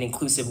is in an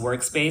inclusive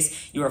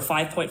workspace, you are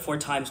 5.4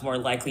 times more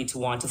likely to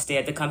want to stay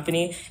at the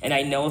company. And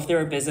I know if there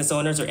are business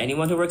owners or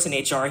anyone who works in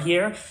HR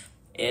here,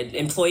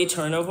 employee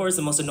turnover is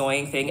the most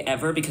annoying thing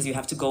ever because you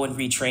have to go and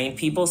retrain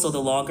people. So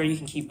the longer you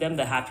can keep them,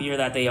 the happier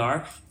that they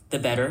are, the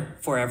better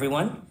for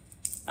everyone.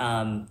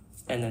 And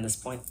then this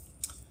point.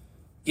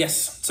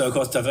 Yes. So of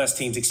course, diverse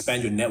teams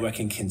expand your network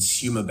and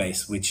consumer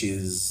base, which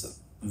is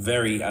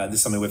very, this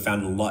is something we've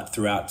found a lot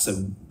throughout.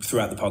 So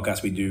throughout the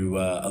podcast, we do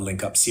a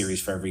link up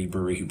series for every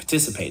brewery who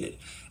participated.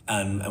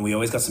 And we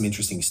always got some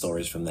interesting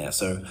stories from there.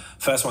 So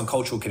first one,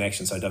 cultural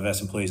connection. So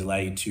diverse employees allow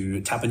you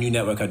to tap a new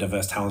network of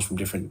diverse talents from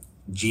different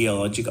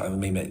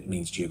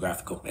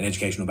geographical and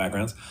educational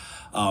backgrounds.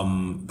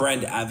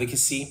 Brand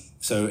advocacy.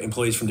 So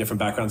employees from different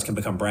backgrounds can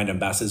become brand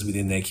ambassadors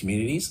within their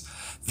communities.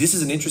 This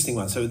is an interesting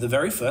one. So the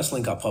very first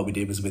link up pod we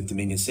did was with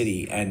Dominion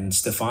City, and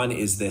Stefan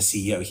is their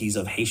CEO. He's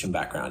of Haitian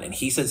background. And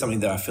he said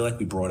something that I feel like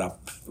we brought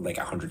up like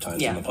 100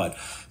 times on the pod.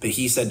 But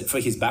he said for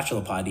his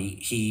bachelor party,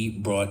 he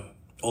brought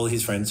all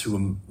his friends who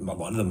were, a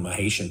lot of them are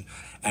Haitian,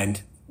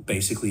 and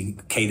basically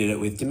catered it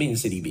with Dominion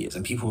City beers.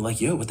 And people were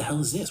like, yo, what the hell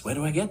is this? Where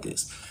do I get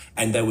this?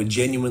 And they were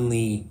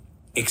genuinely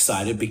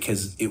excited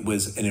because it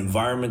was an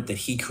environment that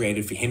he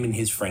created for him and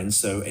his friends.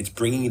 So it's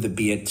bringing the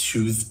beer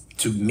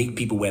to meet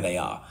people where they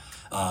are,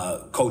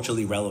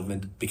 culturally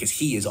relevant because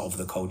he is of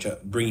the culture,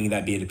 bringing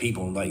that beer to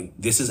people. And like,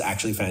 this is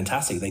actually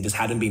fantastic. They just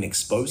hadn't been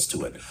exposed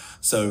to it.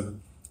 So,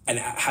 and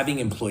having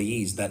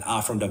employees that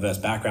are from diverse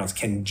backgrounds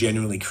can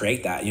genuinely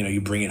create that.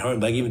 You bring it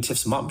home. Like even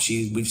Tiff's mom,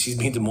 she's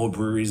been to more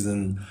breweries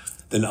than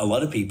a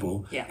lot of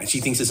people. Yeah. And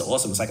she thinks it's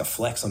awesome. It's like a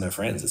flex on her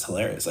friends. It's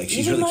hilarious. Like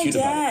she's really cute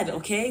about it. Even my dad,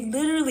 okay?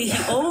 Literally,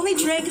 he only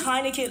drank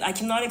Heineken. I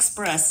cannot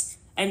express.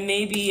 And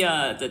maybe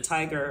the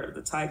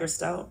Tiger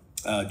Stout.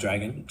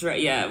 Dragon.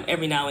 Yeah,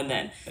 every now and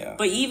then. Yeah.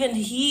 But even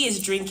he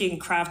is drinking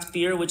craft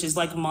beer, which is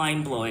like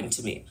mind-blowing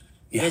to me.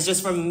 Yeah. It's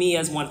just from me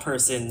as one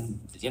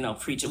person,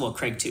 preaching,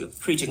 Craig too,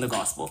 preaching the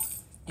gospel.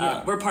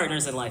 Yeah. We're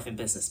partners in life and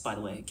business, by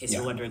the way, in case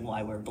you're wondering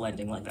why we're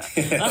blending like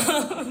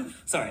that.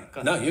 Sorry.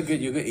 Go ahead. No, you're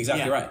good.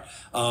 Exactly right.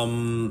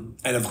 And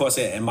of course,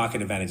 and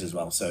market advantage as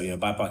well. So,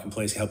 BIPOC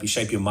employees can help you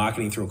shape your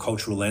marketing through a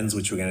cultural lens,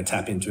 which we're going to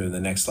tap into in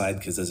the next slide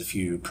because there's a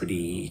few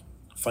pretty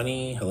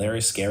funny,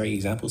 hilarious, scary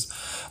examples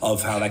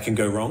of how that can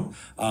go wrong.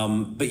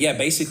 But yeah,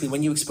 basically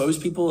when you expose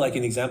people, like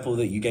an example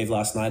that you gave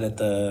last night at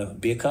the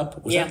beer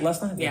cup, was that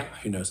last night? Yeah.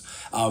 Who knows?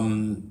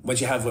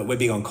 Once you have, we're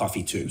big on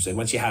coffee too. So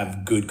once you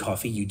have good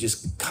coffee, you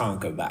just can't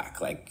go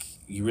back. Like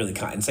you really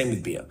can't. And same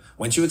with beer.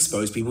 Once you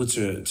expose people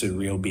to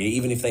real beer,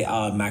 even if they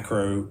are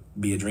macro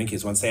beer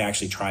drinkers, once they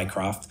actually try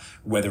craft,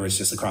 whether it's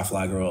just a craft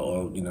lager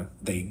or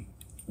they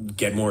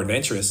get more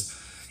adventurous,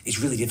 it's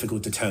really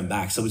difficult to turn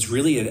back. So it's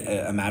really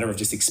a matter of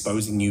just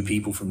exposing new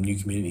people from new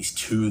communities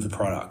to the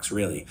products,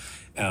 really,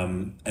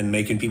 and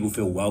making people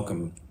feel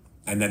welcome.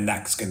 And then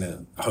that's going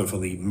to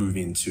hopefully move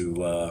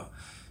into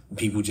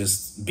people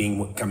just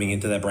coming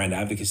into their brand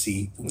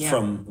advocacy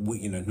from,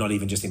 not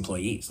even just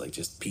employees, like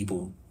just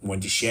people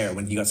wanting to share it.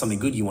 When you got something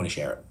good, you want to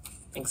share it.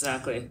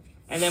 Exactly.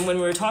 And then when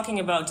we're talking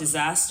about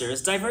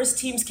disasters, diverse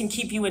teams can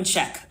keep you in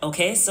check.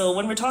 Okay. So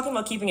when we're talking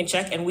about keeping in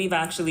check, and we've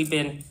actually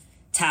been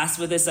tasked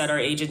with this at our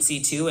agency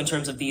too, in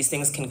terms of these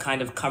things can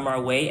kind of come our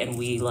way and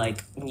we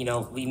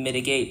we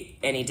mitigate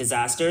any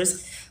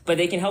disasters, but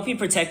they can help you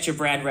protect your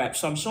brand rep.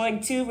 So I'm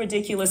showing 2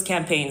 ridiculous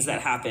campaigns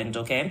that happened,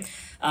 okay?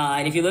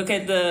 And if you look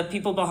at the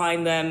people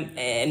behind them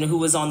and who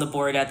was on the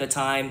board at the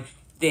time,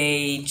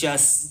 there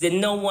was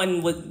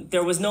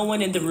no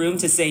one in the room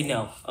to say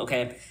no,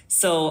 okay?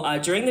 So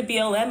during the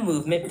BLM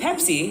movement,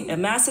 Pepsi, a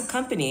massive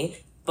company,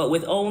 but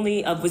with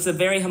a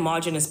very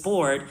homogenous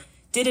board,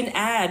 did an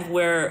ad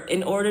where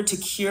in order to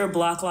cure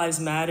Black Lives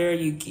Matter,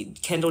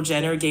 Kendall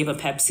Jenner gave a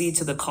Pepsi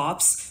to the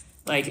cops.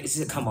 Like,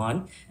 come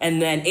on.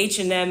 And then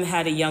H&M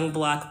had a young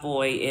black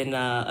boy in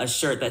a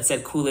shirt that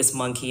said coolest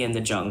monkey in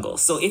the jungle.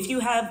 So if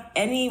you have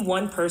any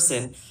one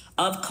person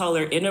of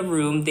color in a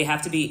room, they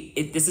have to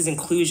be, this is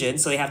inclusion,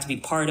 so they have to be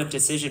part of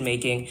decision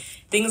making.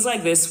 Things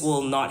like this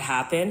will not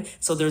happen.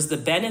 So there's the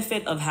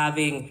benefit of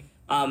having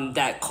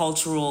that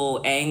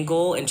cultural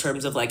angle in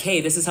terms of like, hey,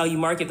 this is how you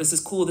market. This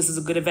is cool. This is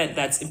a good event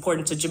that's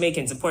important to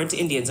Jamaicans, important to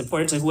Indians,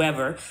 important to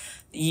whoever.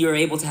 You're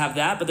able to have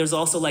that. But there's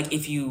also like,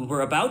 if you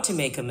were about to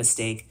make a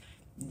mistake,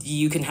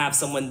 you can have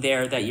someone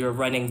there that you're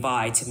running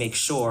by to make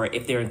sure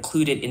if they're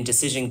included in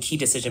key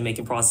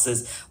decision-making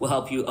processes will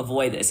help you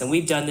avoid this. And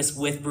we've done this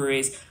with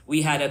breweries.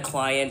 We had a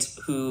client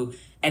who,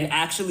 and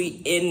actually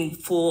in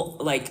full,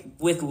 like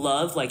with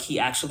love, like he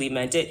actually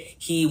meant it.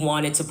 He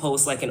wanted to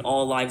post like an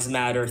All Lives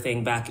Matter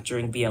thing back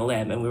during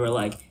BLM. And we were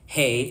like,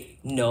 hey,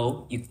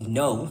 you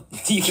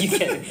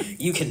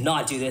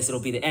cannot do this. It'll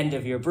be the end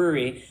of your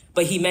brewery.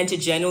 But he meant it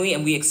genuinely.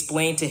 And we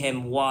explained to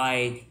him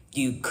why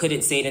you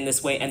couldn't say it in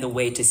this way and the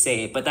way to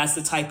say it. But that's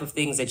the type of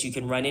things that you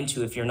can run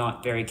into if you're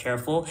not very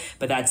careful.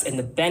 But and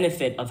the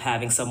benefit of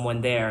having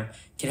someone there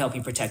can help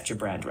you protect your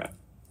brand rep.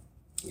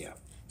 Yeah.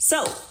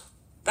 So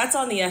that's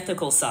on the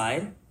ethical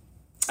side.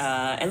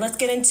 And let's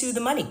get into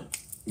the money.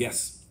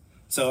 Yes.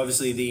 So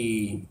obviously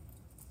the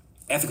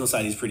ethical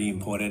side is pretty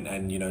important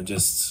and,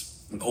 just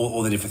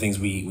all the different things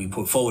we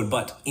put forward.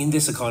 But in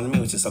this economy,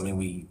 which is something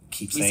we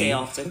keep saying. We say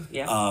often,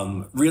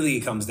 yeah. Really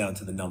it comes down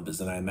to the numbers.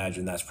 And I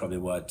imagine that's probably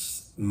what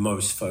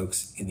most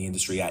folks in the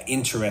industry are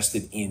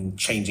interested in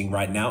changing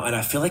right now. And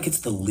I feel like it's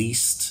the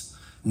least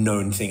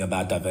known thing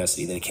about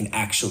diversity, that it can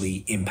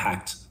actually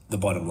impact the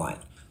bottom line.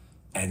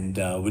 And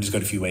we just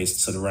got a few ways to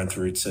sort of run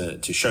through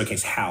to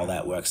showcase how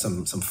that works,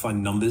 some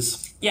fun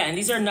numbers. Yeah, and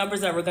these are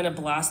numbers that we're going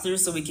to blast through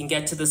so we can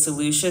get to the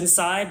solution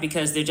side,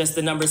 because they're just,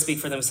 the numbers speak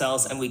for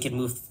themselves and we can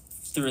move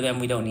through them.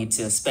 We don't need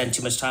to spend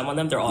too much time on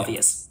them. They're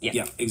obvious.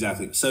 Yeah,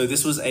 exactly. So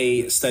this was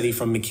a study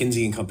from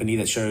McKinsey and Company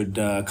that showed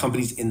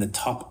companies in the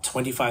top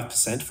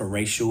 25% for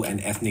racial and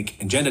ethnic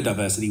and gender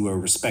diversity were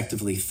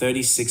respectively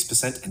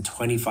 36% and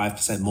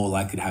 25% more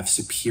likely to have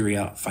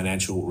superior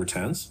financial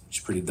returns, which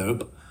is pretty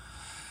dope.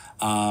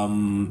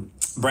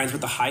 Brands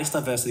with the highest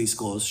diversity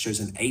scores shows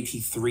an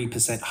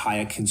 83%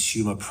 higher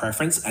consumer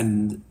preference,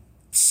 and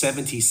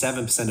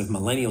 77% of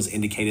millennials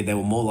indicated they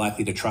were more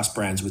likely to trust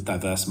brands with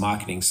diverse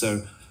marketing.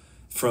 So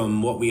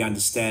from what we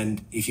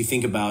understand, if you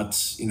think about,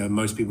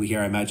 most people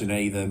here, I imagine, are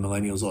either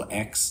millennials or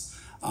X.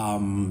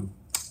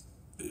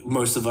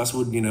 Most of us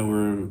would,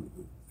 we're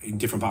in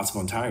different parts of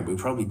Ontario, but we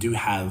probably do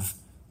have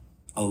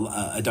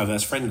a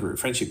diverse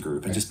friendship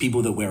group, and just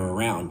people that we're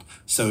around.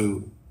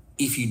 So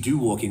if you do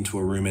walk into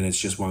a room and it's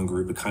just one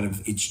group,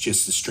 it's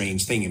just a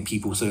strange thing, and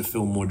people sort of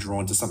feel more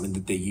drawn to something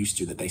that they're used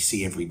to, that they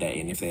see every day.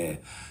 And if they're,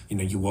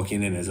 you walk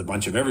in and there's a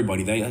bunch of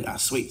everybody, they're like,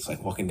 sweet. It's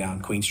like walking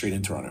down Queen Street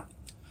in Toronto.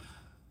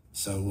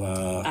 So,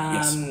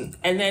 yes.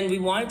 And then we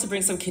wanted to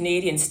bring some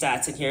Canadian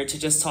stats in here to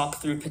just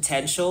talk through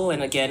potential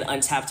and, again,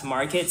 untapped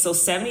market. So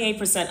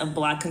 78% of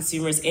Black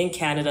consumers in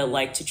Canada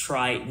like to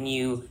try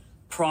new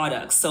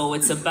products. So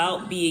it's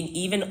about being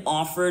even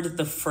offered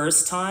the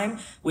first time,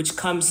 which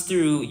comes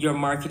through your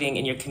marketing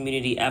and your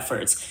community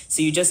efforts.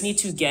 So you just need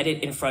to get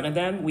it in front of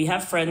them. We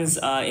have friends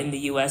in the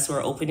US who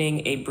are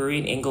opening a brewery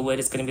in Inglewood.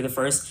 It's going to be the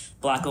first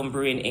Black-owned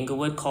brewery in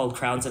Inglewood called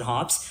Crowns and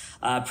Hops,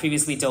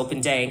 previously Dope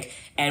and Dank.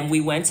 And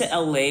we went to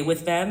LA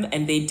with them,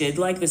 and they did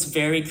like this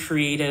very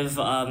creative,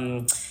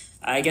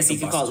 I guess you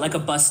could call it like a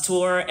bus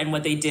tour. And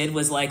what they did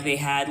was like they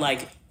had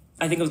like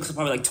I think it was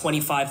probably like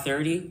 25,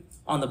 30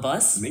 on the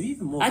bus. Maybe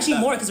even more. Actually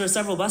more, because there were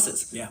several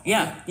buses.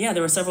 Yeah,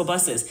 there were several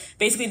buses.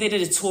 Basically, they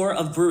did a tour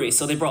of breweries.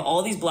 So they brought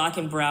all these black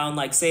and brown,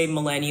 like say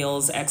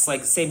millennials,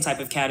 like same type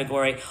of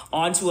category,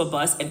 onto a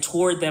bus and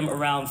toured them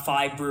around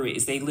 5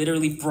 breweries. They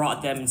literally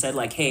brought them and said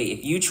like, hey,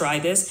 if you try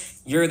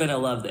this, you're gonna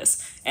love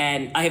this.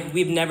 And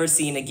we've never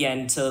seen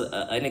again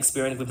an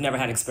experience. We've never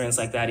had an experience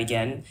like that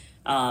again.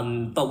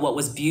 But what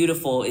was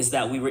beautiful is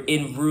that we were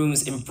in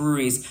rooms in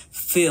breweries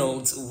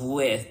filled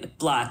with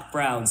black,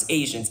 browns,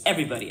 Asians,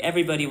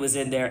 everybody was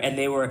in there, and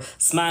they were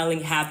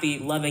smiling, happy,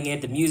 loving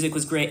it. The music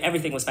was great.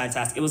 Everything was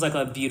fantastic. It was like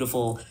a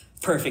beautiful,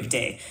 perfect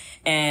day.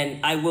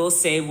 And I will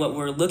say what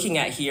we're looking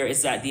at here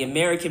is that the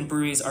American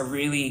breweries are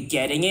really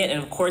getting it.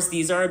 And of course,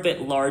 these are a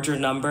bit larger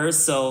numbers.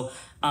 So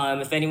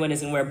if anyone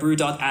isn't aware,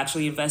 BrewDog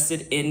actually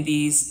invested in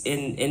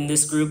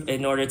this group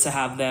in order to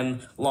have them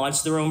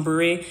launch their own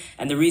brewery.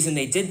 And the reason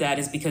they did that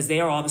is because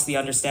they are obviously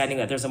understanding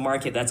that there's a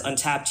market that's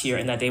untapped here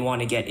and that they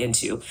want to get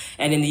into.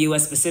 And in the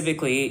US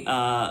specifically,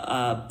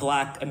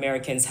 Black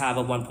Americans have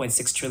a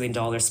 $1.6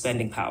 trillion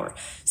spending power.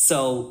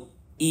 So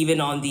even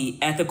on the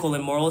ethical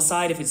and moral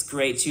side, if it's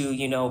great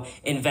to,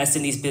 invest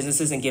in these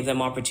businesses and give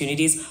them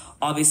opportunities,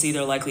 obviously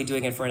they're likely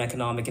doing it for an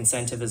economic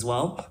incentive as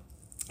well.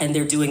 And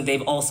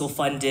they've also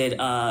funded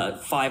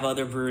 5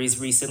 other breweries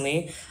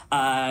recently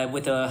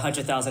with a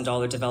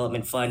 $100,000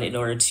 development fund in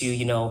order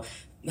to,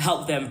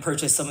 help them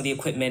purchase some of the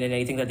equipment and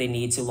anything that they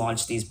need to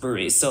launch these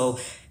breweries. So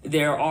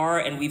there are,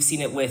 and we've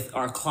seen it with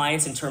our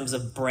clients in terms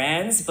of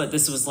brands, but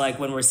this was like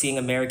when we're seeing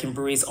American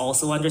breweries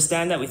also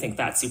understand that, we think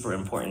that's super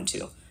important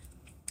too.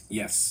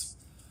 Yes.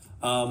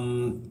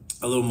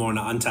 A little more on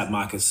the untapped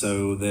market.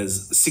 So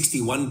there's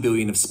 61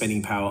 billion of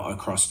spending power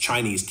across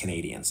Chinese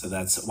Canadians. So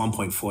that's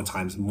 1.4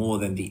 times more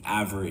than the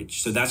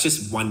average. So that's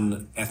just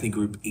one ethnic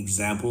group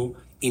example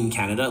in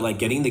Canada. Like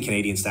getting the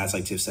Canadian stats,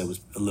 like Tiff said,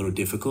 was a little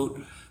difficult.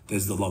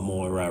 There's a lot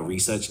more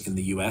research in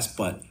the US,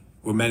 but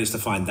we managed to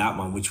find that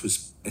one,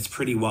 it's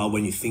pretty wild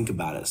when you think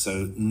about it.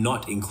 So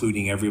not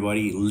including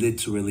everybody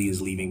literally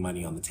is leaving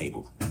money on the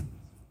table.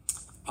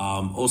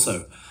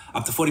 Also,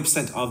 up to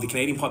 40% of the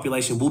Canadian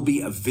population will be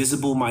a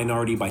visible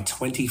minority by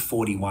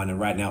 2041, and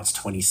right now it's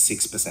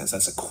 26%. So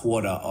that's a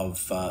quarter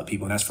of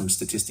people, and that's from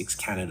Statistics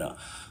Canada.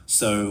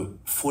 So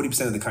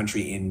 40% of the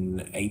country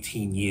in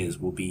 18 years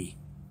will be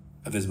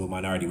a visible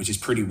minority, which is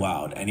pretty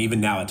wild. And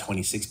even now at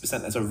 26%,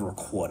 that's over a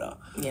quarter.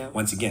 Yeah.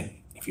 Once again,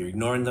 if you're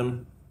ignoring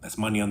them, that's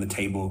money on the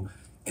table.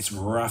 It's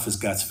rough as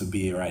guts for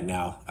beer right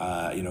now.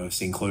 We've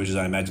seen closures.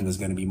 I imagine there's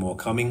going to be more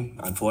coming,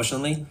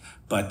 unfortunately.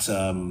 But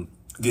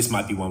this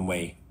might be one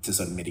way to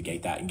sort of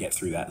mitigate that and get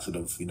through that sort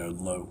of,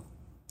 low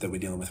that we're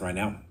dealing with right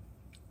now.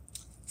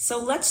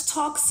 So let's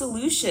talk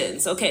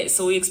solutions. Okay,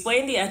 so we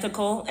explained the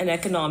ethical and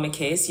economic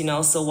case,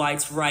 so why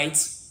it's right,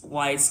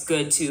 why it's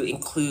good to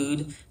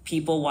include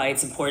people, why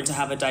it's important to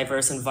have a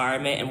diverse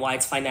environment, and why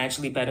it's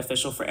financially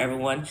beneficial for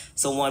everyone.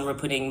 So one, we're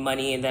putting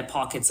money in the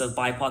pockets of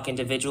BIPOC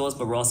individuals,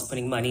 but we're also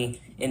putting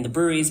money in the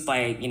breweries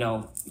by,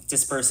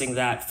 dispersing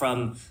that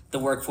from the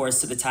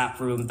workforce to the tap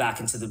room, back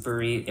into the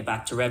brewery,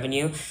 back to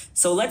revenue.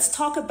 So let's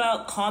talk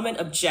about common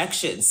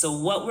objections. So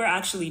what we're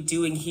actually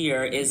doing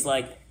here is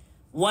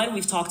one,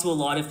 we've talked to a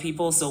lot of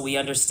people, so we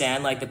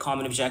understand the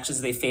common objections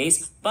they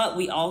face, but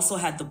we also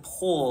had the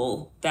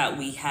poll that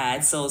we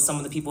had. So some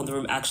of the people in the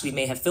room actually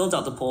may have filled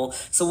out the poll.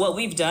 So what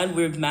we've done,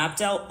 we've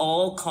mapped out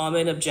all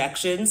common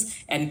objections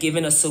and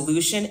given a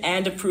solution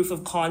and a proof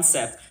of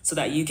concept so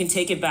that you can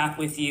take it back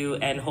with you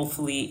and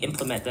hopefully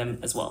implement them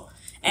as well.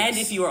 And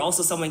if you are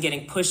also someone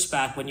getting pushed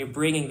back when you're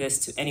bringing this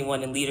to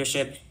anyone in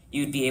leadership,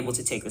 you'd be able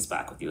to take this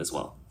back with you as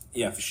well.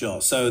 Yeah, for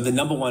sure. So the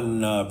number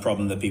one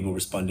problem that people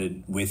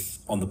responded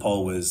with on the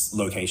poll was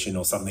location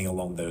or something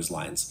along those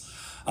lines.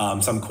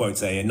 Some quotes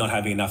say not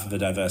having enough of a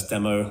diverse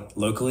demo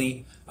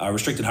locally,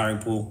 restricted hiring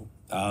pool,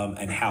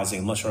 and housing.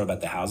 I'm not sure about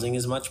the housing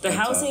as much. The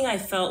housing I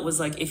felt was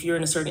if you're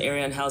in a certain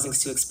area and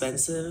housing's too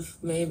expensive,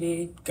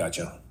 maybe.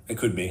 Gotcha. It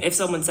could be. If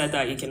someone said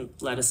that, you can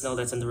let us know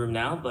that's in the room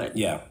now. But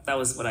yeah, that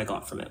was what I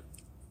got from it.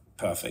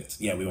 Perfect.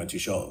 Yeah, we weren't too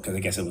sure because I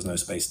guess there was no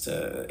space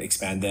to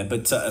expand there.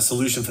 But a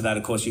solution for that,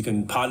 of course, you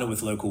can partner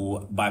with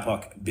local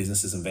BIPOC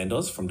businesses and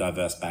vendors from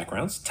diverse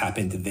backgrounds, tap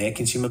into their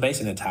consumer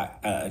base and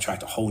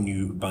attract a whole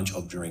new bunch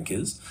of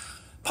drinkers.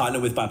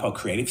 Partner with BIPOC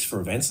creatives for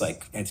events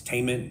like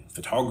entertainment,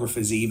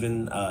 photographers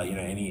even,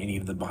 any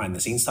of the behind the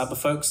scenes type of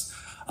folks.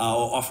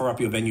 Or offer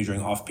up your venue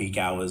during off-peak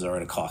hours or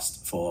at a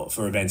cost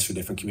for events for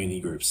different community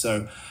groups.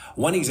 So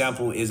one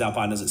example is our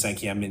partners at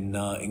Sankiem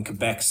in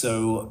Quebec.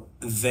 So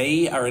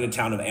they are in a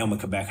town of Aylmer,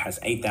 Quebec, has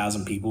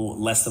 8,000 people.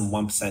 Less than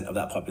 1% of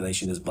that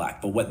population is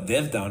Black. But what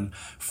they've done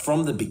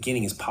from the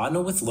beginning is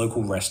partner with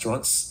local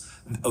restaurants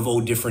of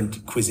all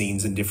different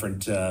cuisines and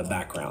different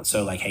backgrounds.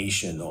 So like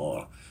Haitian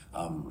or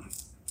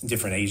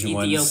different Asian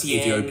ones,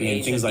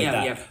 Ethiopian, things like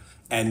that. Yeah.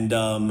 And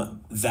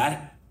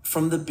that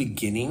from the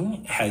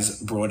beginning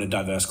has brought a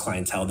diverse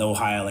clientele. They'll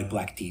hire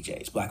Black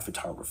DJs, Black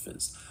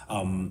photographers.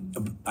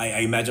 I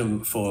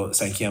imagine for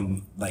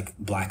Sankiem,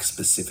 Black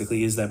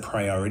specifically is their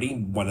priority.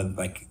 One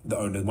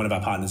of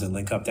our partners in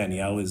Link Up,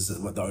 Danielle, is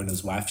the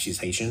owner's wife. She's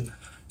Haitian.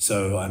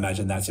 So I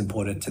imagine that's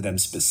important to them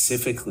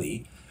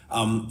specifically.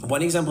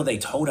 One example they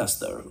told us,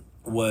 though,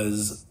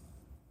 was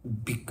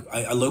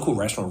a local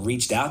restaurant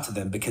reached out to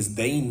them because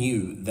they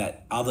knew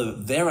that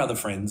their other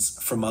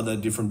friends from other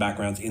different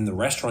backgrounds in the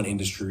restaurant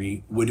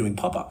industry were doing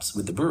pop-ups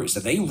with the brewery. So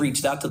they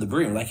reached out to the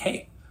brewery and were like,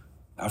 hey,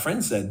 our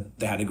friends said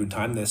they had a good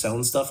time. They're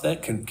selling stuff there.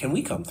 Can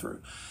we come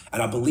through?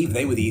 And I believe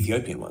they were the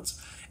Ethiopian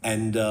ones.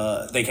 And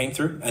they came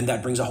through, and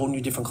that brings a whole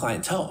new different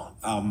clientele.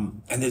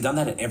 And they've done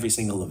that at every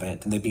single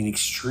event, and they've been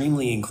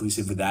extremely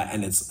inclusive with that.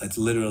 And it's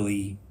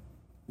literally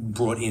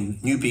brought in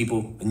new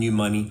people, new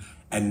money,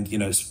 and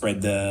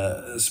spread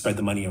the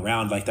money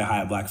around. Like, they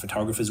hire Black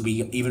photographers.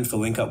 We even, for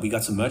Link Up, we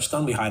got some merch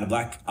done. We hired a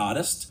Black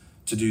artist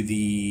to do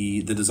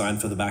the design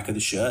for the back of the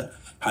shirt.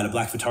 Hired a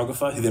Black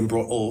photographer who then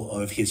brought all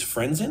of his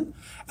friends in,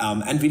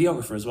 and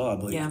videographer as well, I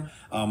believe. Yeah.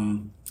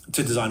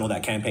 To design all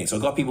that campaign. So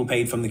it got people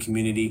paid from the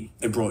community.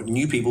 It brought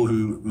new people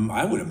who,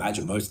 I would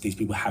imagine most of these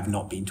people have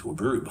not been to a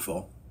brewery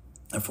before.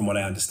 And from what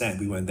I understand,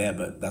 we weren't there,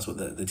 but that's what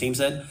the team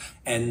said.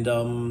 And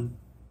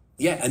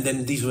and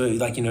then these were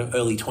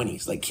early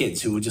 20s, like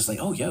kids who were just like,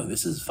 oh, yo,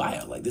 this is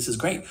fire. Like, this is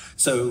great.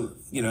 So,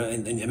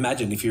 and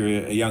imagine if you're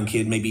a young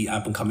kid, maybe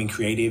up and coming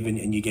creative,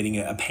 and you're getting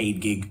a paid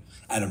gig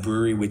at a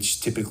brewery, which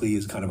typically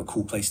is kind of a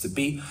cool place to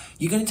be.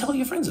 You're going to tell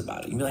your friends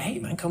about it. You'll be like, hey,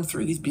 man, come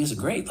through. These beers are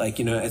great.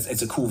 Like,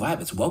 it's a cool vibe.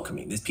 It's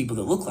welcoming. There's people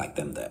that look like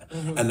them there.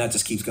 Mm-hmm. And that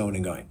just keeps going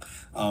and going.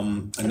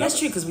 And that's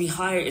true, because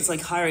it's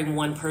like hiring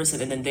one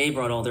person and then they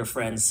brought all their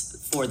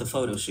friends for the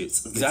photo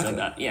shoots. And exactly. Things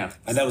like that. Yeah.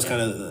 And that was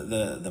kind of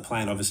the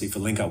plan. Obviously, for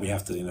Link Up, we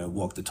have to,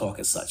 walk the talk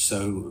as such.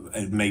 So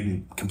it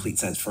made complete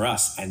sense for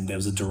us. And there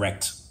was a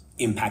direct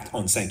impact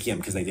on Sankiem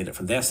because they did it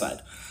from their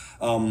side.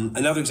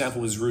 Another example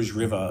was Rouge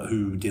River,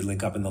 who did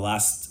Link Up in the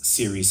last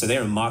series. So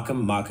they're in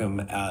Markham. Markham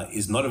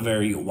is not a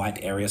very white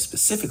area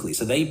specifically.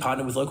 So they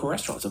partner with local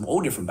restaurants of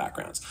all different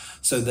backgrounds,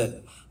 so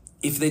that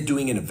if they're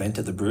doing an event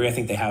at the brewery, I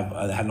think they had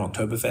an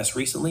Oktoberfest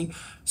recently.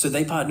 So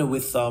they partner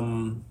with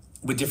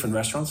different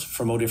restaurants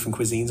from all different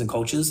cuisines and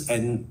cultures,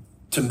 and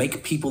to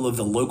make people of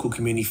the local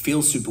community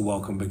feel super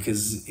welcome.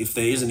 Because if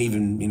there isn't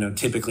even,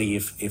 typically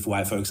if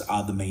white folks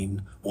are the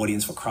main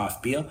audience for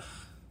craft beer,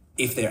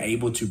 if they're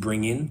able to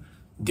bring in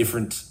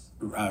different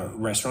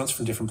restaurants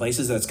from different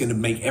places, that's going to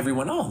make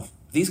everyone,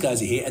 these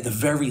guys are here. At the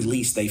very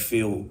least, they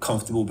feel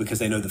comfortable because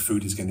they know the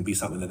food is going to be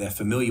something that they're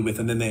familiar with,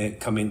 and then they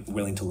come in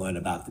willing to learn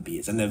about the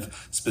beers. And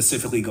they've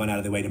specifically gone out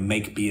of their way to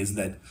make beers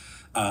that,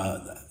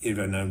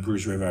 even though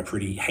Rouge River are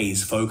pretty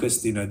haze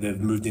focused, they've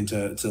moved into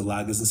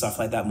lagers and stuff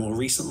like that more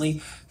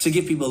recently to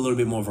give people a little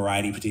bit more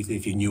variety, particularly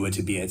if you're newer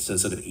to beer, to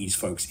sort of ease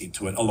folks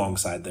into it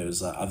alongside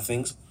those other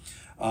things.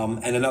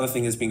 And another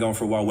thing that's been going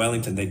for a while,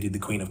 Wellington, they did the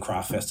Queen of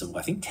Craft Festival,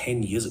 I think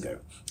 10 years ago.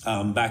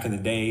 Back in the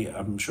day,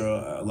 I'm sure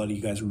a lot of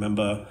you guys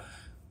remember,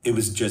 it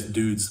was just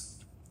dudes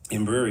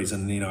in breweries.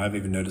 And, I've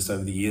even noticed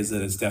over the years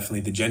that it's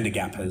definitely the gender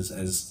gap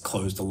has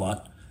closed a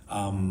lot,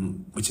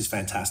 which is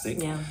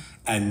fantastic. Yeah.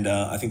 And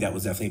I think that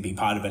was definitely a big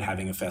part of it,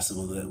 having a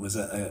festival that was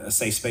a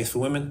safe space for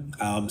women,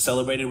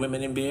 celebrated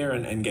women in beer,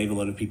 and gave a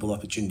lot of people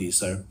opportunities.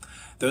 So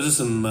those are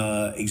some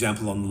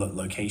examples on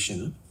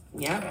location.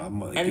 Yeah.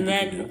 And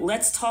then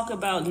let's talk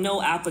about no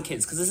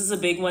applicants, because this is a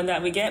big one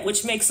that we get,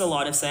 which makes a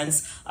lot of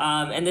sense.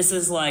 And this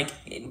is like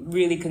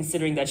really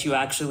considering that you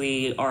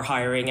actually are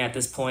hiring at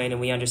this point, and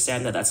we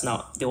understand that that's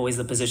not always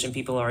the position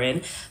people are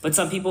in. But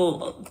some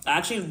people,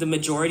 actually the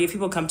majority of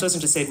people, come to us and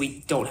just say,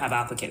 we don't have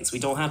applicants. We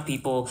don't have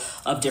people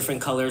of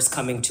different colors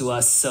coming to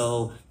us.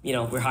 So,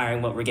 we're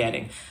hiring what we're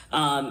getting.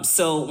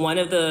 So one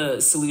of the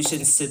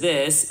solutions to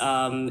this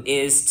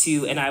is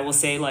to, and I will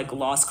say, like,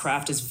 Lost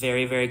Craft is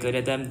very, very good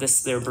at them.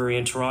 Their brewery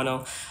in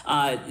Toronto,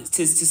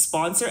 to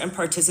sponsor and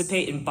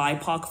participate in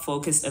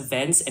BIPOC-focused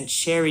events and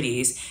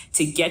charities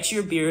to get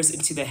your beers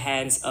into the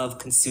hands of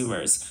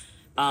consumers.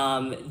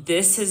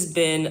 This has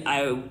been, we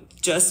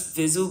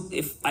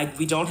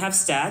don't have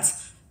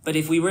stats, but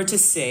if we were to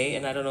say,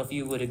 and I don't know if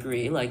you would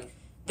agree, like,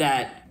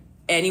 that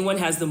anyone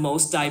has the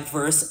most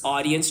diverse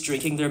audience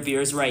drinking their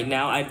beers right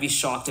now, I'd be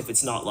shocked if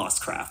it's not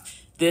Lost Craft.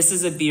 This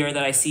is a beer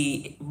that I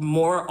see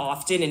more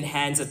often in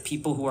hands of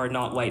people who are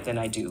not white than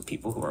I do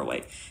people who are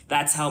white.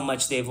 That's how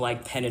much they've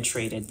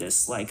penetrated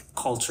this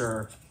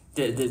culture,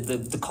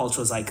 the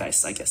cultural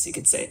zeitgeist, I guess you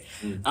could say.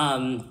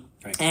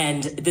 Right.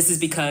 And this is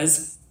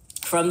because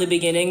from the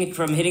beginning,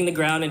 from hitting the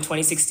ground in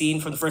 2016,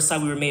 from the first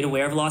time we were made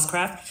aware of Lost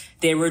Craft,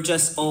 they were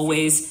just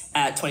always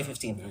at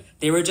 2015.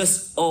 They were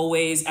just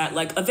always at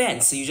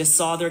events. So you just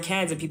saw their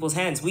cans in people's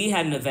hands. We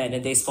had an event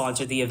and they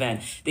sponsored the event.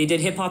 They did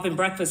Hip Hop and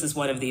Breakfast as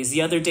one of these.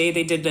 The other day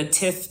they did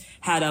TIFF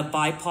had a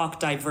BIPOC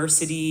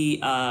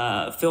diversity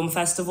film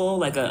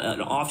festival,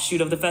 an offshoot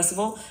of the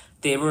festival.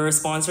 They were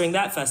sponsoring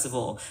that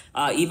festival.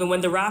 Even when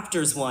the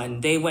Raptors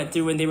won, they went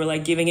through and they were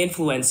giving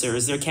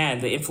influencers their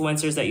can. The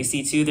influencers that you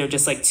see too, they're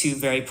just two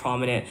very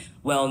prominent,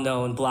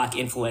 well-known Black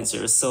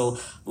influencers. So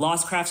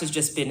Lost Craft has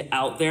just been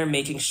out there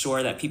making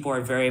sure that people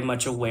are very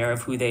much aware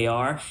of who they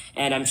are.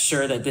 And I'm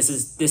sure that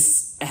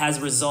this has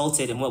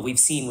resulted in what we've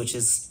seen, which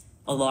is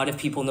a lot of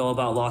people know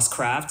about Lost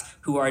Craft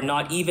who are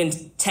not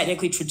even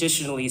technically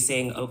traditionally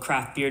saying a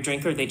craft beer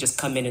drinker. They just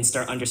come in and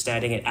start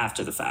understanding it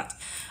after the fact.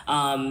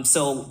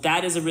 So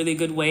that is a really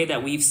good way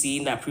that we've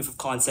seen that proof of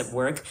concept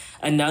work.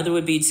 Another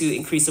would be to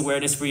increase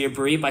awareness for your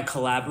brewery by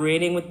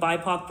collaborating with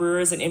BIPOC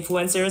brewers and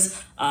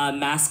influencers.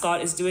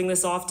 Mascot is doing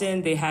this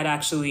often. They had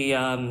actually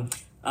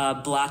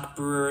Black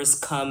brewers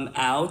come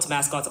out.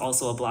 Mascot's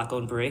also a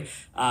Black-owned brewery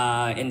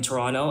in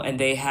Toronto, and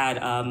they had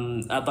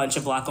a bunch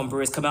of Black-owned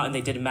brewers come out, and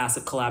they did a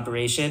massive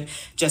collaboration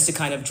just to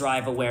kind of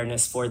drive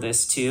awareness for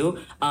this too.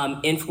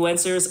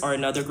 Influencers are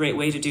another great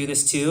way to do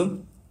this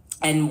too.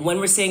 And when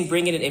we're saying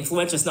bring in an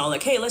influencer, it's not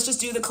like, hey, let's just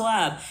do the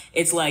collab.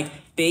 It's like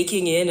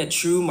baking in a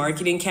true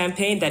marketing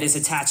campaign that is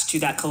attached to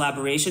that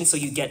collaboration so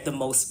you get the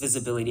most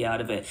visibility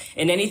out of it.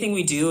 And anything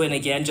we do, and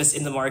again, just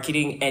in the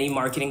marketing, any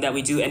marketing that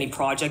we do, any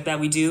project that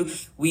we do,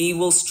 we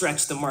will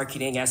stretch the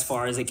marketing as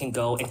far as it can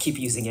go and keep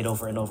using it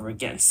over and over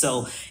again.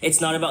 So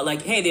it's not about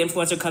like, hey, the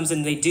influencer comes in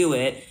and they do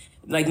it.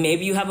 Like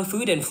maybe you have a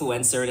food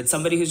influencer and it's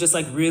somebody who's just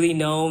like really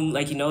known,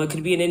 like, you know, it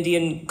could be an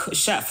Indian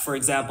chef, for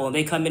example, and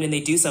they come in and they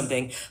do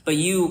something, but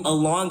you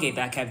elongate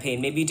that campaign.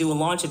 Maybe you do a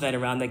launch event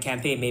around the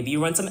campaign. Maybe you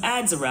run some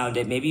ads around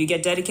it. Maybe you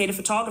get dedicated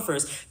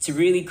photographers to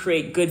really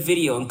create good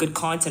video and good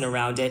content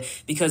around it.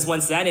 Because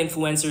once that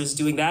influencer is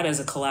doing that as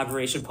a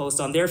collaboration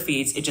post on their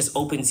feeds, it just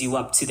opens you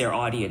up to their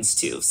audience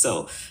too.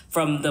 So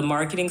from the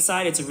marketing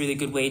side, it's a really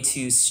good way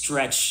to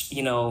stretch,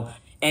 you know,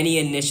 any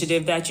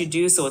initiative that you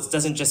do, so it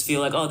doesn't just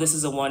feel like, oh, this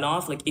is a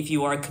one-off. Like if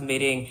you are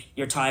committing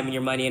your time and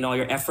your money and all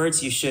your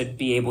efforts, you should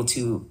be able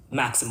to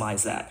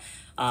maximize that.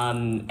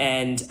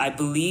 And I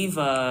believe,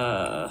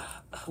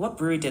 what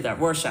brewery did that?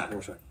 Rorschach.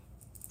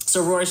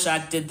 So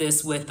Rorschach did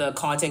this with a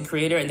content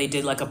creator, and they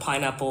did like a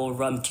pineapple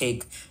rum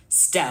cake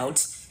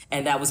stout,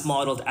 and that was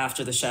modeled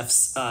after the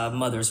chef's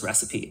mother's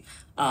recipe.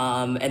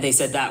 And they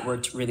said that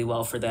worked really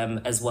well for them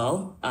as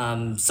well.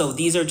 So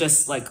these are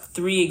just like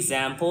 3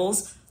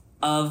 examples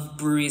of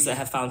breweries that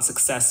have found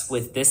success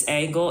with this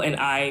angle, and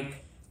I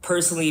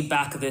personally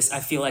back this. I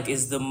feel like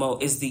is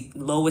the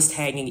lowest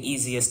hanging,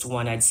 easiest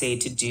one I'd say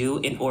to do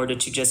in order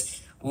to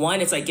just one,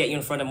 it's like get you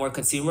in front of more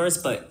consumers,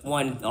 but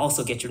one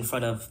also get you in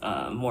front of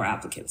more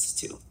applicants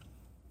too.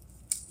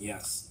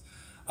 Yes,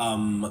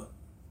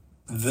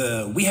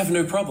 the we have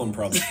no problem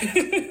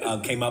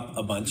came up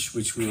a bunch,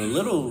 which we were a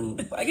little,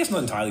 I guess, not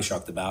entirely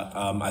shocked about.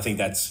 I think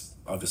that's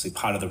obviously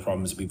part of the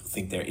problem is people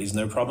think there is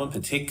no problem,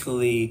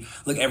 particularly,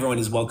 look, everyone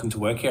is welcome to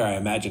work here. I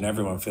imagine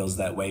everyone feels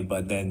that way,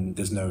 but then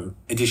there's no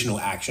additional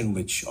action,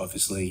 which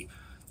obviously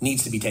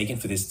needs to be taken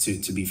for this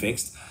to be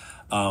fixed.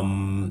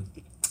 And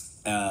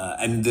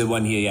the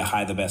one here,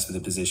 hire the best for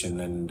the position.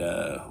 And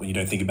when you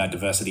don't think about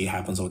diversity, it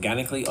happens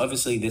organically.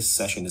 Obviously, this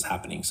session is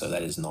happening, so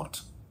that is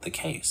not the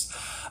case.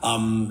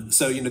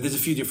 So, you know, there's a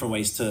few different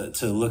ways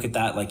to look at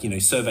that, like, you know,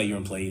 survey your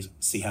employees,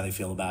 see how they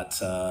feel about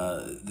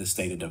the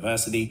state of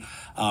diversity,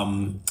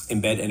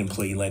 embed an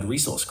employee-led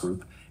resource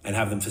group and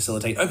have them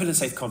facilitate open and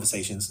safe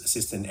conversations,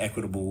 assist in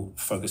equitable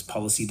focused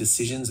policy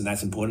decisions, and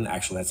that's important.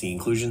 Actually, that's the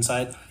inclusion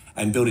side.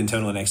 And build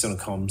internal and external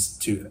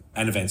comms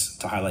and events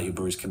to highlight your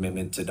brewery's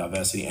commitment to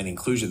diversity and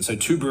inclusion. So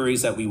 2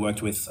 breweries that we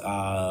worked with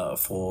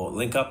for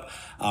Link Up.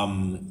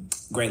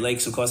 Great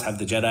Lakes, of course, have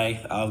the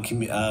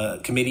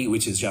JEDI committee,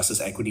 which is Justice,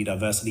 Equity,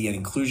 Diversity, and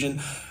Inclusion,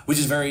 which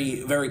is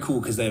very, very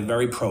cool because they're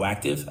very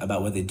proactive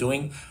about what they're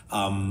doing.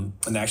 And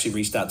they actually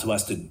reached out to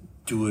us to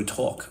do a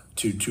talk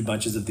to 2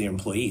 bunches of their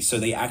employees. So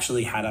they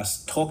actually had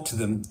us talk to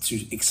them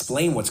to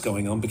explain what's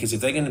going on, because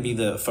if they're going to be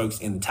the folks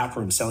in the tap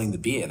room selling the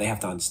beer, they have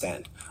to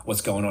understand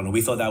what's going on. And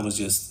we thought that was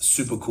just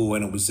super cool,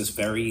 and it was just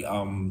very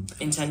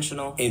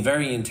intentional and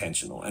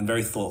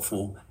very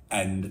thoughtful.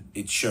 And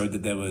it showed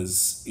that there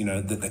was, you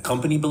know, that the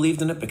company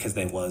believed in it because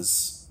there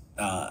was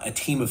a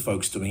team of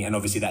folks doing it, and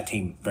obviously that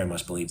team very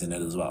much believed in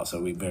it as well.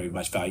 So we very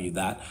much valued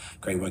that.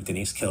 Great work,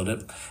 Denise, killed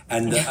it.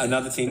 And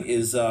another thing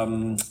is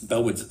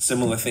Bellwood's,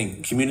 similar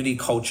thing, Community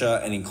Culture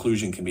and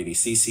Inclusion Committee,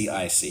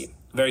 CCIC.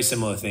 Very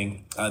similar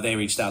thing. They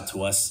reached out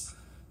to us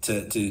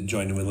to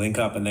join in with Link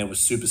Up, and they were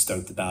super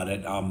stoked about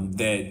it.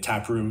 Their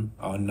tap room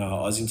on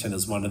Ossington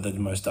is one of the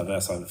most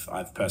diverse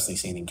I've personally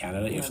seen in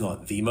Canada, if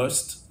not the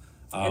most.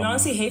 And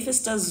honestly,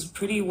 Hafis does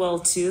pretty well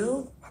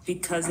too,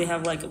 because they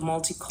have like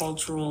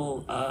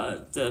multicultural,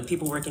 the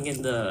people working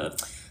in the,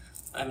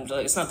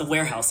 it's not the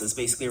warehouses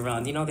basically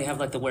around, you know, they have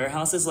like the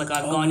warehouses, like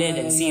I've gone in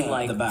and seen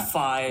like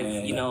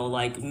 5, you know,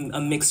 like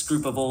a mixed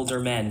group of older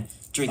men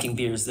drinking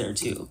beers there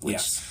too,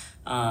 which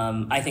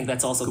I think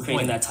that's also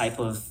creating that type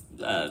of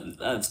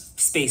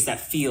space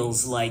that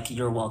feels like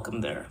you're welcome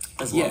there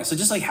as well. Yeah, so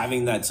just like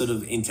having that sort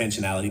of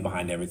intentionality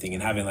behind everything,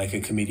 and having like a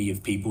committee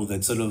of people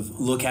that sort of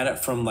look at it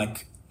from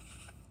like,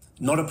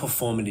 not a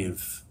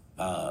performative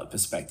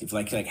perspective,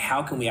 like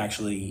how can we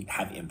actually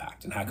have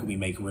impact, and how can we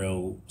make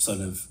real sort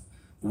of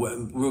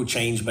real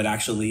change, but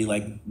actually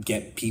like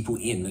get people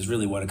in is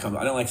really what it comes.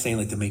 I don't like saying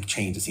like to make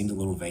change, it seems a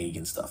little vague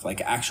and stuff.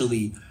 Like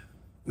actually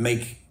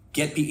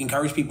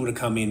encourage people to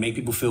come in, make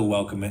people feel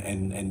welcome,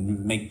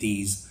 and make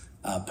these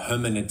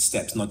permanent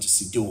steps, not just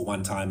to do it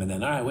one time and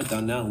then, all right, we're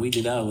done now, we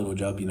did our little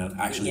job, you know,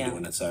 actually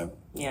doing it. So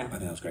Yeah. I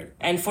think that was great.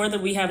 And for the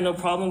We Have No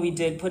Problem, we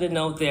did put a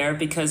note there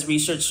because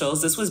research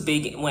shows this was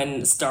big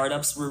when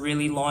startups were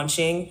really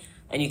launching.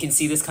 And you can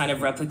see this kind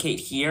of replicate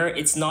here.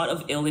 It's not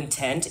of ill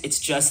intent. It's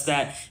just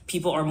that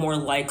people are more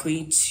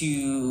likely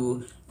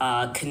to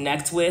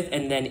connect with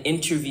and then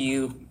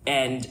interview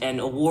and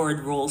award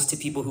roles to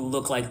people who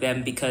look like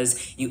them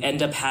because you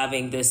end up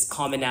having this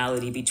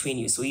commonality between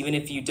you. So even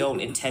if you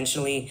don't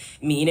intentionally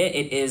mean it,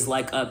 it is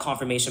like a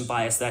confirmation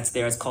bias that's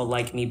there. It's called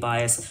like me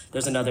bias.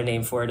 There's another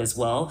name for it as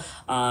well.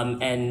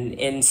 And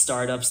in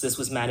startups, this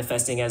was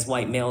manifesting as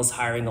white males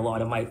hiring a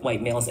lot of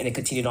white males, and it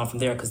continued on from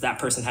there because that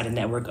person had a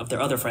network of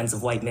their other friends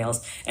of white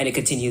males, and it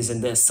continues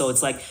in this. So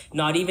it's like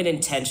not even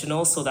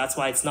intentional. So that's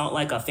why it's not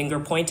like a finger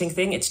pointing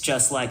thing. It's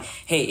just like,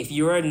 hey, if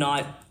you are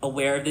not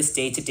aware of this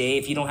day to day,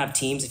 if you don't have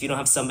teams, if you don't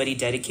have somebody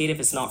dedicated, if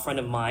it's not front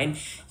of mind,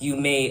 you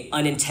may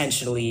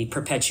unintentionally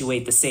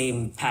perpetuate the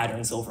same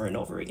patterns over and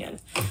over again.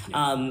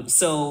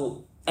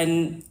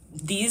 And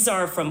these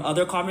are from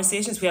other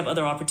conversations. We have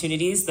other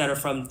opportunities that are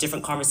from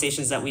different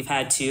conversations that we've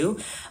had too,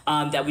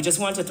 that we just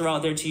want to throw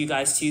out there to you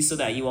guys too, so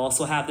that you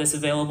also have this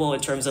available in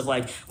terms of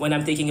like, when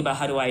I'm thinking about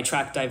how do I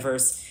attract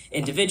diverse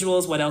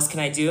individuals, what else can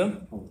I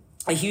do?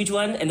 A huge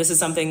one, and this is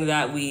something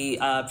that we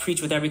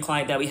preach with every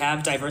client that we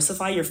have,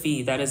 diversify your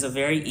feed. That is a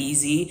very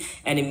easy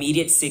and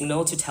immediate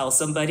signal to tell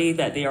somebody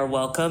that they are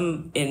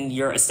welcome in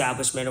your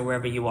establishment or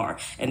wherever you are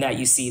and that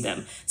you see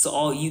them.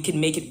 So you can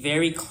make it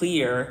very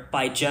clear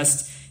by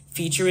just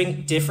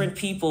featuring different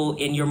people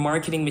in your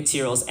marketing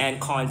materials and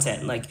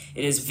content. Like,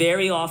 it is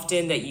very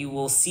often that you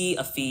will see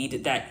a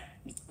feed that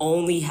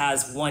only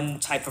has one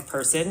type of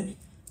person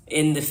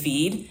in the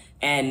feed.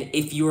 And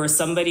if you are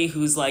somebody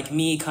who's like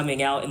me,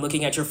 coming out and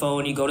looking at your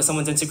phone, you go to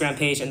someone's Instagram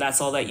page and that's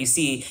all that you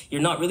see,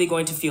 you're not really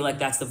going to feel like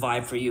that's the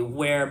vibe for you.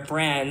 Where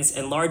brands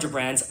and larger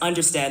brands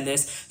understand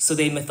this, so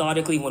they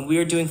methodically, when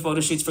we're doing photo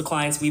shoots for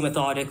clients, we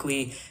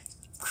methodically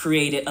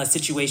create a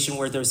situation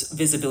where there's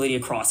visibility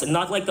across, and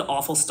not like the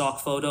awful stock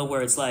photo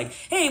where it's like,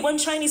 hey, one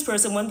Chinese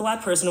person, one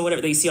black person, or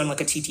whatever that you see on like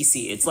a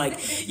TTC. It's like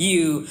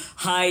you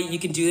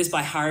can do this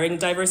by hiring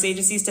diverse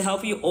agencies to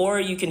help you,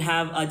 or you can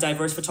have a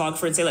diverse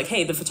photographer and say like,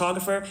 hey, the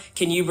photographer,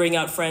 can you bring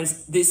out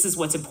friends? This is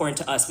what's important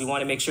to us. We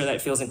want to make sure that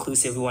it feels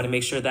inclusive. We want to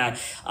make sure that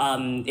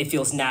it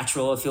feels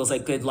natural. It feels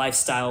like good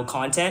lifestyle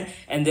content,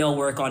 and they'll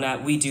work on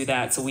that. We do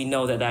that. So we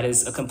know that that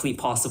is a complete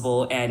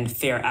possible and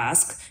fair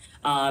ask.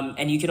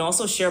 And you can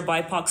also share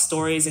BIPOC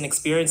stories and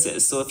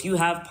experiences. So if you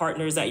have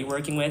partners that you're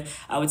working with,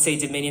 I would say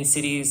Dominion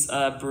City's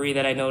brewery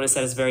that I noticed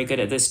that is very good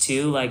at this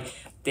too. Like,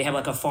 they have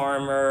like a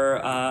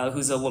farmer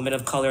who's a woman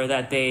of color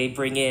that they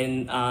bring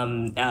in.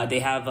 They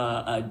have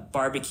a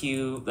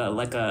barbecue,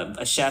 like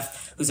a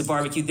chef who's a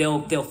barbecue.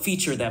 They'll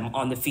feature them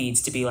on the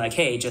feeds to be like,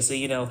 hey, just so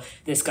you know,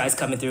 this guy's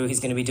coming through. He's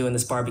going to be doing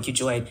this barbecue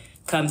joint.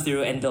 Come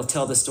through, and they'll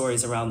tell the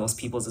stories around those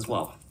peoples as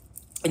well.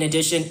 In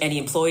addition, any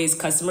employees,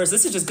 customers,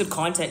 this is just good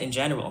content in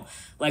general.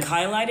 Like,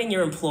 highlighting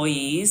your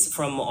employees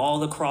from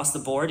all across the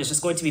board is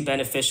just going to be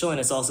beneficial, and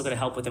it's also going to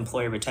help with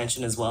employee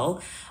retention as well.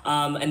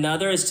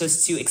 Another is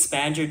just to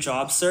expand your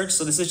job search.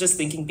 So this is just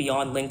thinking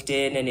beyond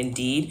LinkedIn and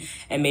Indeed,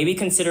 and maybe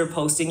consider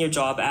posting your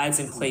job ads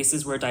in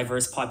places where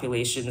diverse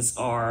populations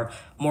are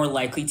more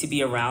likely to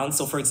be around.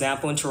 So for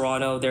example, in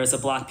Toronto, there's a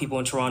Black People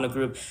in Toronto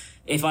group.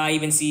 If I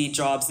even see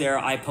jobs there,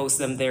 I post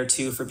them there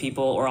too for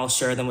people, or I'll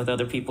share them with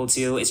other people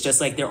too. It's just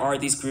like there are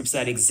these groups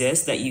that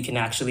exist that you can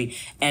actually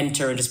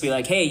enter and just be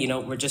like, hey,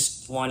 we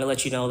just want to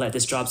let you know that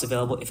this job's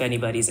available if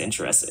anybody's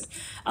interested.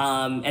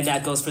 And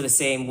that goes for the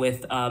same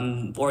with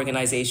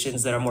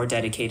organizations that are more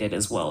dedicated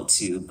as well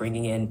to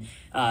bringing in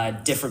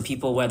different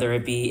people, whether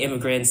it be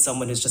immigrants,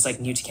 someone who's just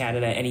like new to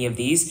Canada, any of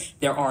these.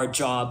 There are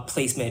job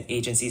placement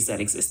agencies that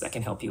exist that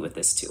can help you with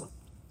this too.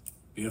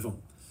 Beautiful.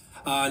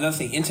 Another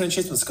thing,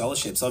 internships and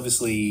scholarships.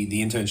 Obviously,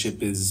 the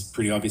internship is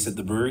pretty obvious at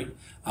the brewery.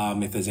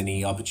 If there's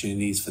any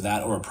opportunities for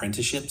that, or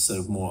apprenticeships,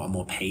 so a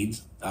more paid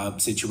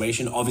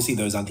situation. Obviously,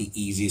 those aren't the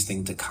easiest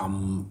thing to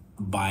come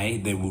by.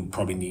 They would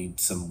probably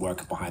need some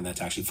work behind that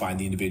to actually find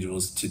the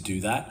individuals to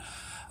do that,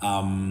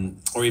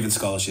 or even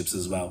scholarships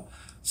as well.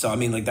 So, I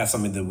mean, like, that's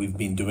something that we've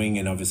been doing,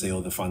 and obviously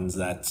all the funds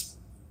that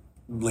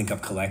Link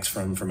Up collects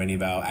from any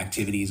of our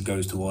activities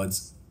goes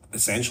towards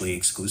essentially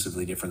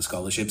exclusively different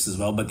scholarships as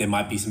well. But there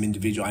might be some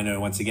individual, I know,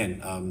 once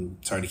again,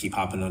 sorry to keep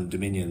harping on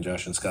Dominion,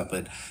 Josh and Scott,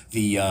 but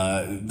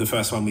the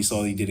first one we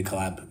saw, you did a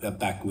collab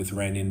back with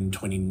Ren in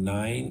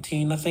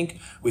 2019, I think,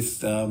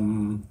 with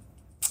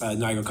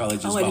Niagara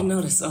College as well. I didn't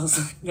notice. I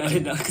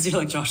didn't know, because you're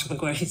like, Josh, I'm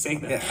like, why are you saying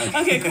that?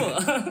 Yeah, okay,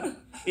 cool.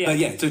 Yeah. But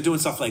yeah, so doing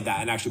stuff like that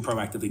and actually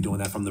proactively doing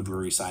that from the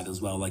brewery side as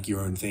well, like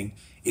your own thing,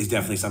 is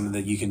definitely something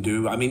that you can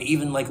do. I mean,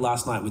 even like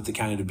last night with the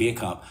Canada Beer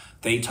Cup,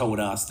 they told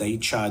us they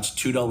charged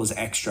 $2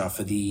 extra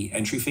for the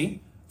entry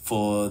fee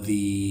for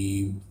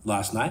the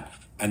last night.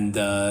 And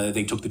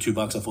they took the $2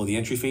 off all the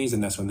entry fees,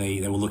 and that's when they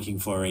were looking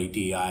for a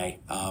DEI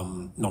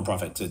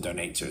nonprofit to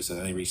donate to.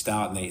 So they reached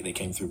out and they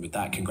came through with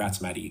that.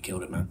 Congrats, Maddie, you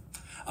killed it, man.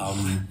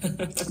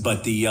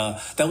 But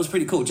that was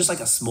pretty cool. Just like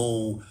a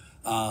small,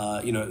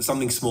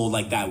 something small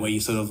like that, where you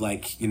sort of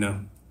like,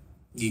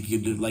 you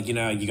could do, like, you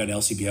know, you go to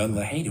LCBO and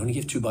they're like, hey, do you want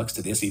to give $2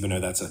 to this? Even though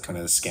that's a kind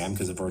of a scam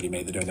because they've already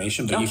made the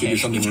donation, but you can do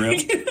something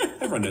real.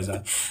 Everyone knows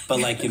that.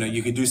 But like, you know,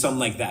 you could do something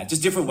like that.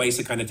 Just different ways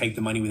to kind of take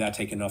the money without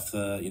taking off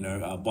the, you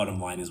know,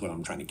 bottom line is what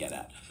I'm trying to get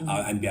at,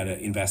 and be able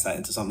to invest that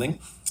into something.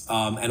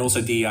 And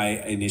also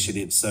DEI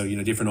initiatives. So, you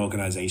know, different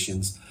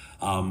organizations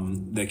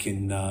that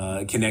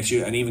can connect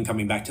you, and even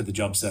coming back to the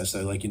job search.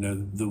 So like, you know,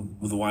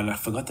 the one, I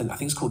forgot I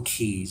think it's called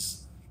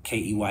Keys,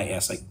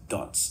 KEYS, like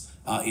dots,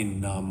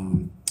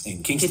 in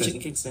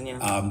Kingston,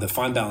 yeah. The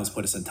Fine Balance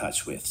put us in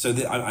touch with. So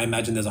I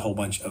imagine there's a whole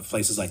bunch of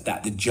places like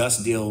that that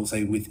just deal,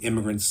 say, with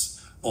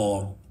immigrants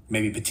or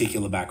maybe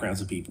particular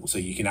backgrounds of people. So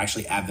you can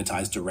actually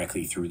advertise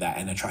directly through that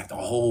and attract a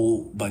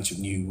whole bunch of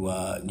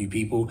new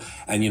people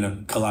and, you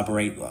know,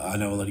 collaborate. I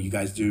know a lot of you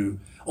guys do.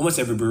 Almost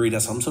every brewery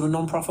does some sort of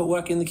nonprofit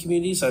work in the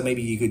community. So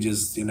maybe you could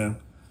just, you know,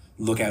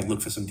 look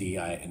for some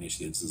DEI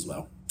initiatives as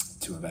well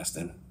to invest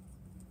in.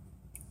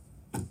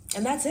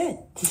 And that's it.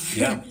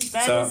 Yeah.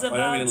 That so is about,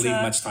 I know we didn't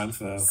leave much time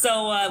for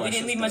we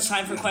didn't leave much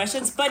time for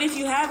questions. But if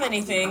you have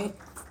anything,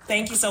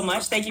 thank you so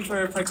much. Thank you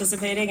for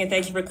participating and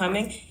thank you for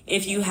coming.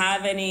 If you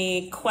have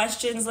any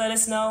questions, let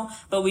us know.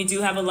 But we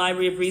do have a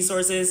library of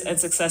resources and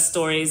success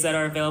stories that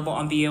are available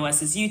on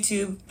BOS's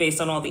YouTube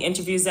based on all the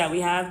interviews that we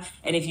have.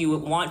 And if you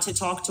want to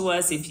talk to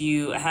us, if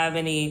you have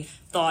any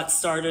thought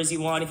starters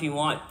if you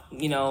want,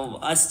 you know,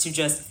 us to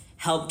just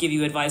help give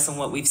you advice on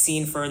what we've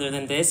seen further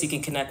than this, you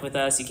can connect with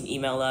us, you can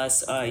email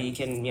us, you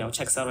can, you know,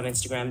 check us out on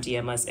Instagram,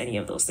 DM us, any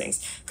of those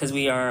things, because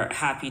we are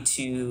happy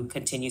to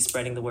continue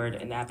spreading the word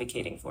and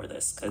advocating for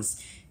this,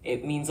 because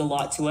it means a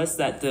lot to us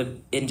that the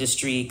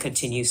industry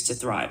continues to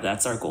thrive.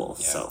 That's our goal.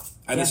 Yeah. So.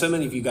 And there's so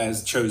many of you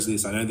guys chose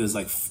this. I know there's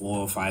like 4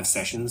 or 5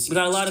 sessions. We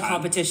got a lot of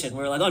competition.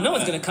 We're like, oh, no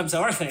one's going to come to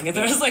our thing. And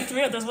there's like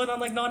 3, there's one on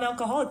like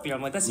non-alcoholic beer.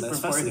 I'm like, that's super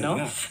important, no?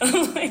 Yeah.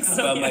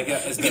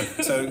 It's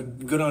good. So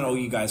good on all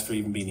you guys for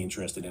even being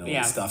interested in all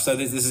this stuff. So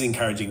this is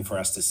encouraging for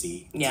us to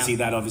see. To see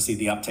that, obviously,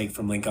 the uptake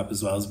from Link Up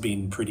as well has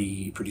been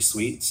pretty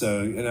sweet.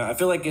 So, you know, I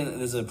feel like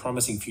there's a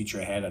promising future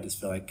ahead. I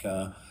just feel like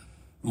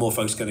more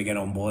folks got to get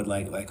on board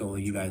like all of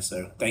you guys.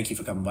 So thank you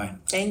for coming by.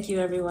 Thank you,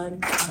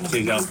 everyone.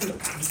 Here you go.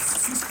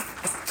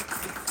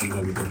 There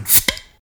you go.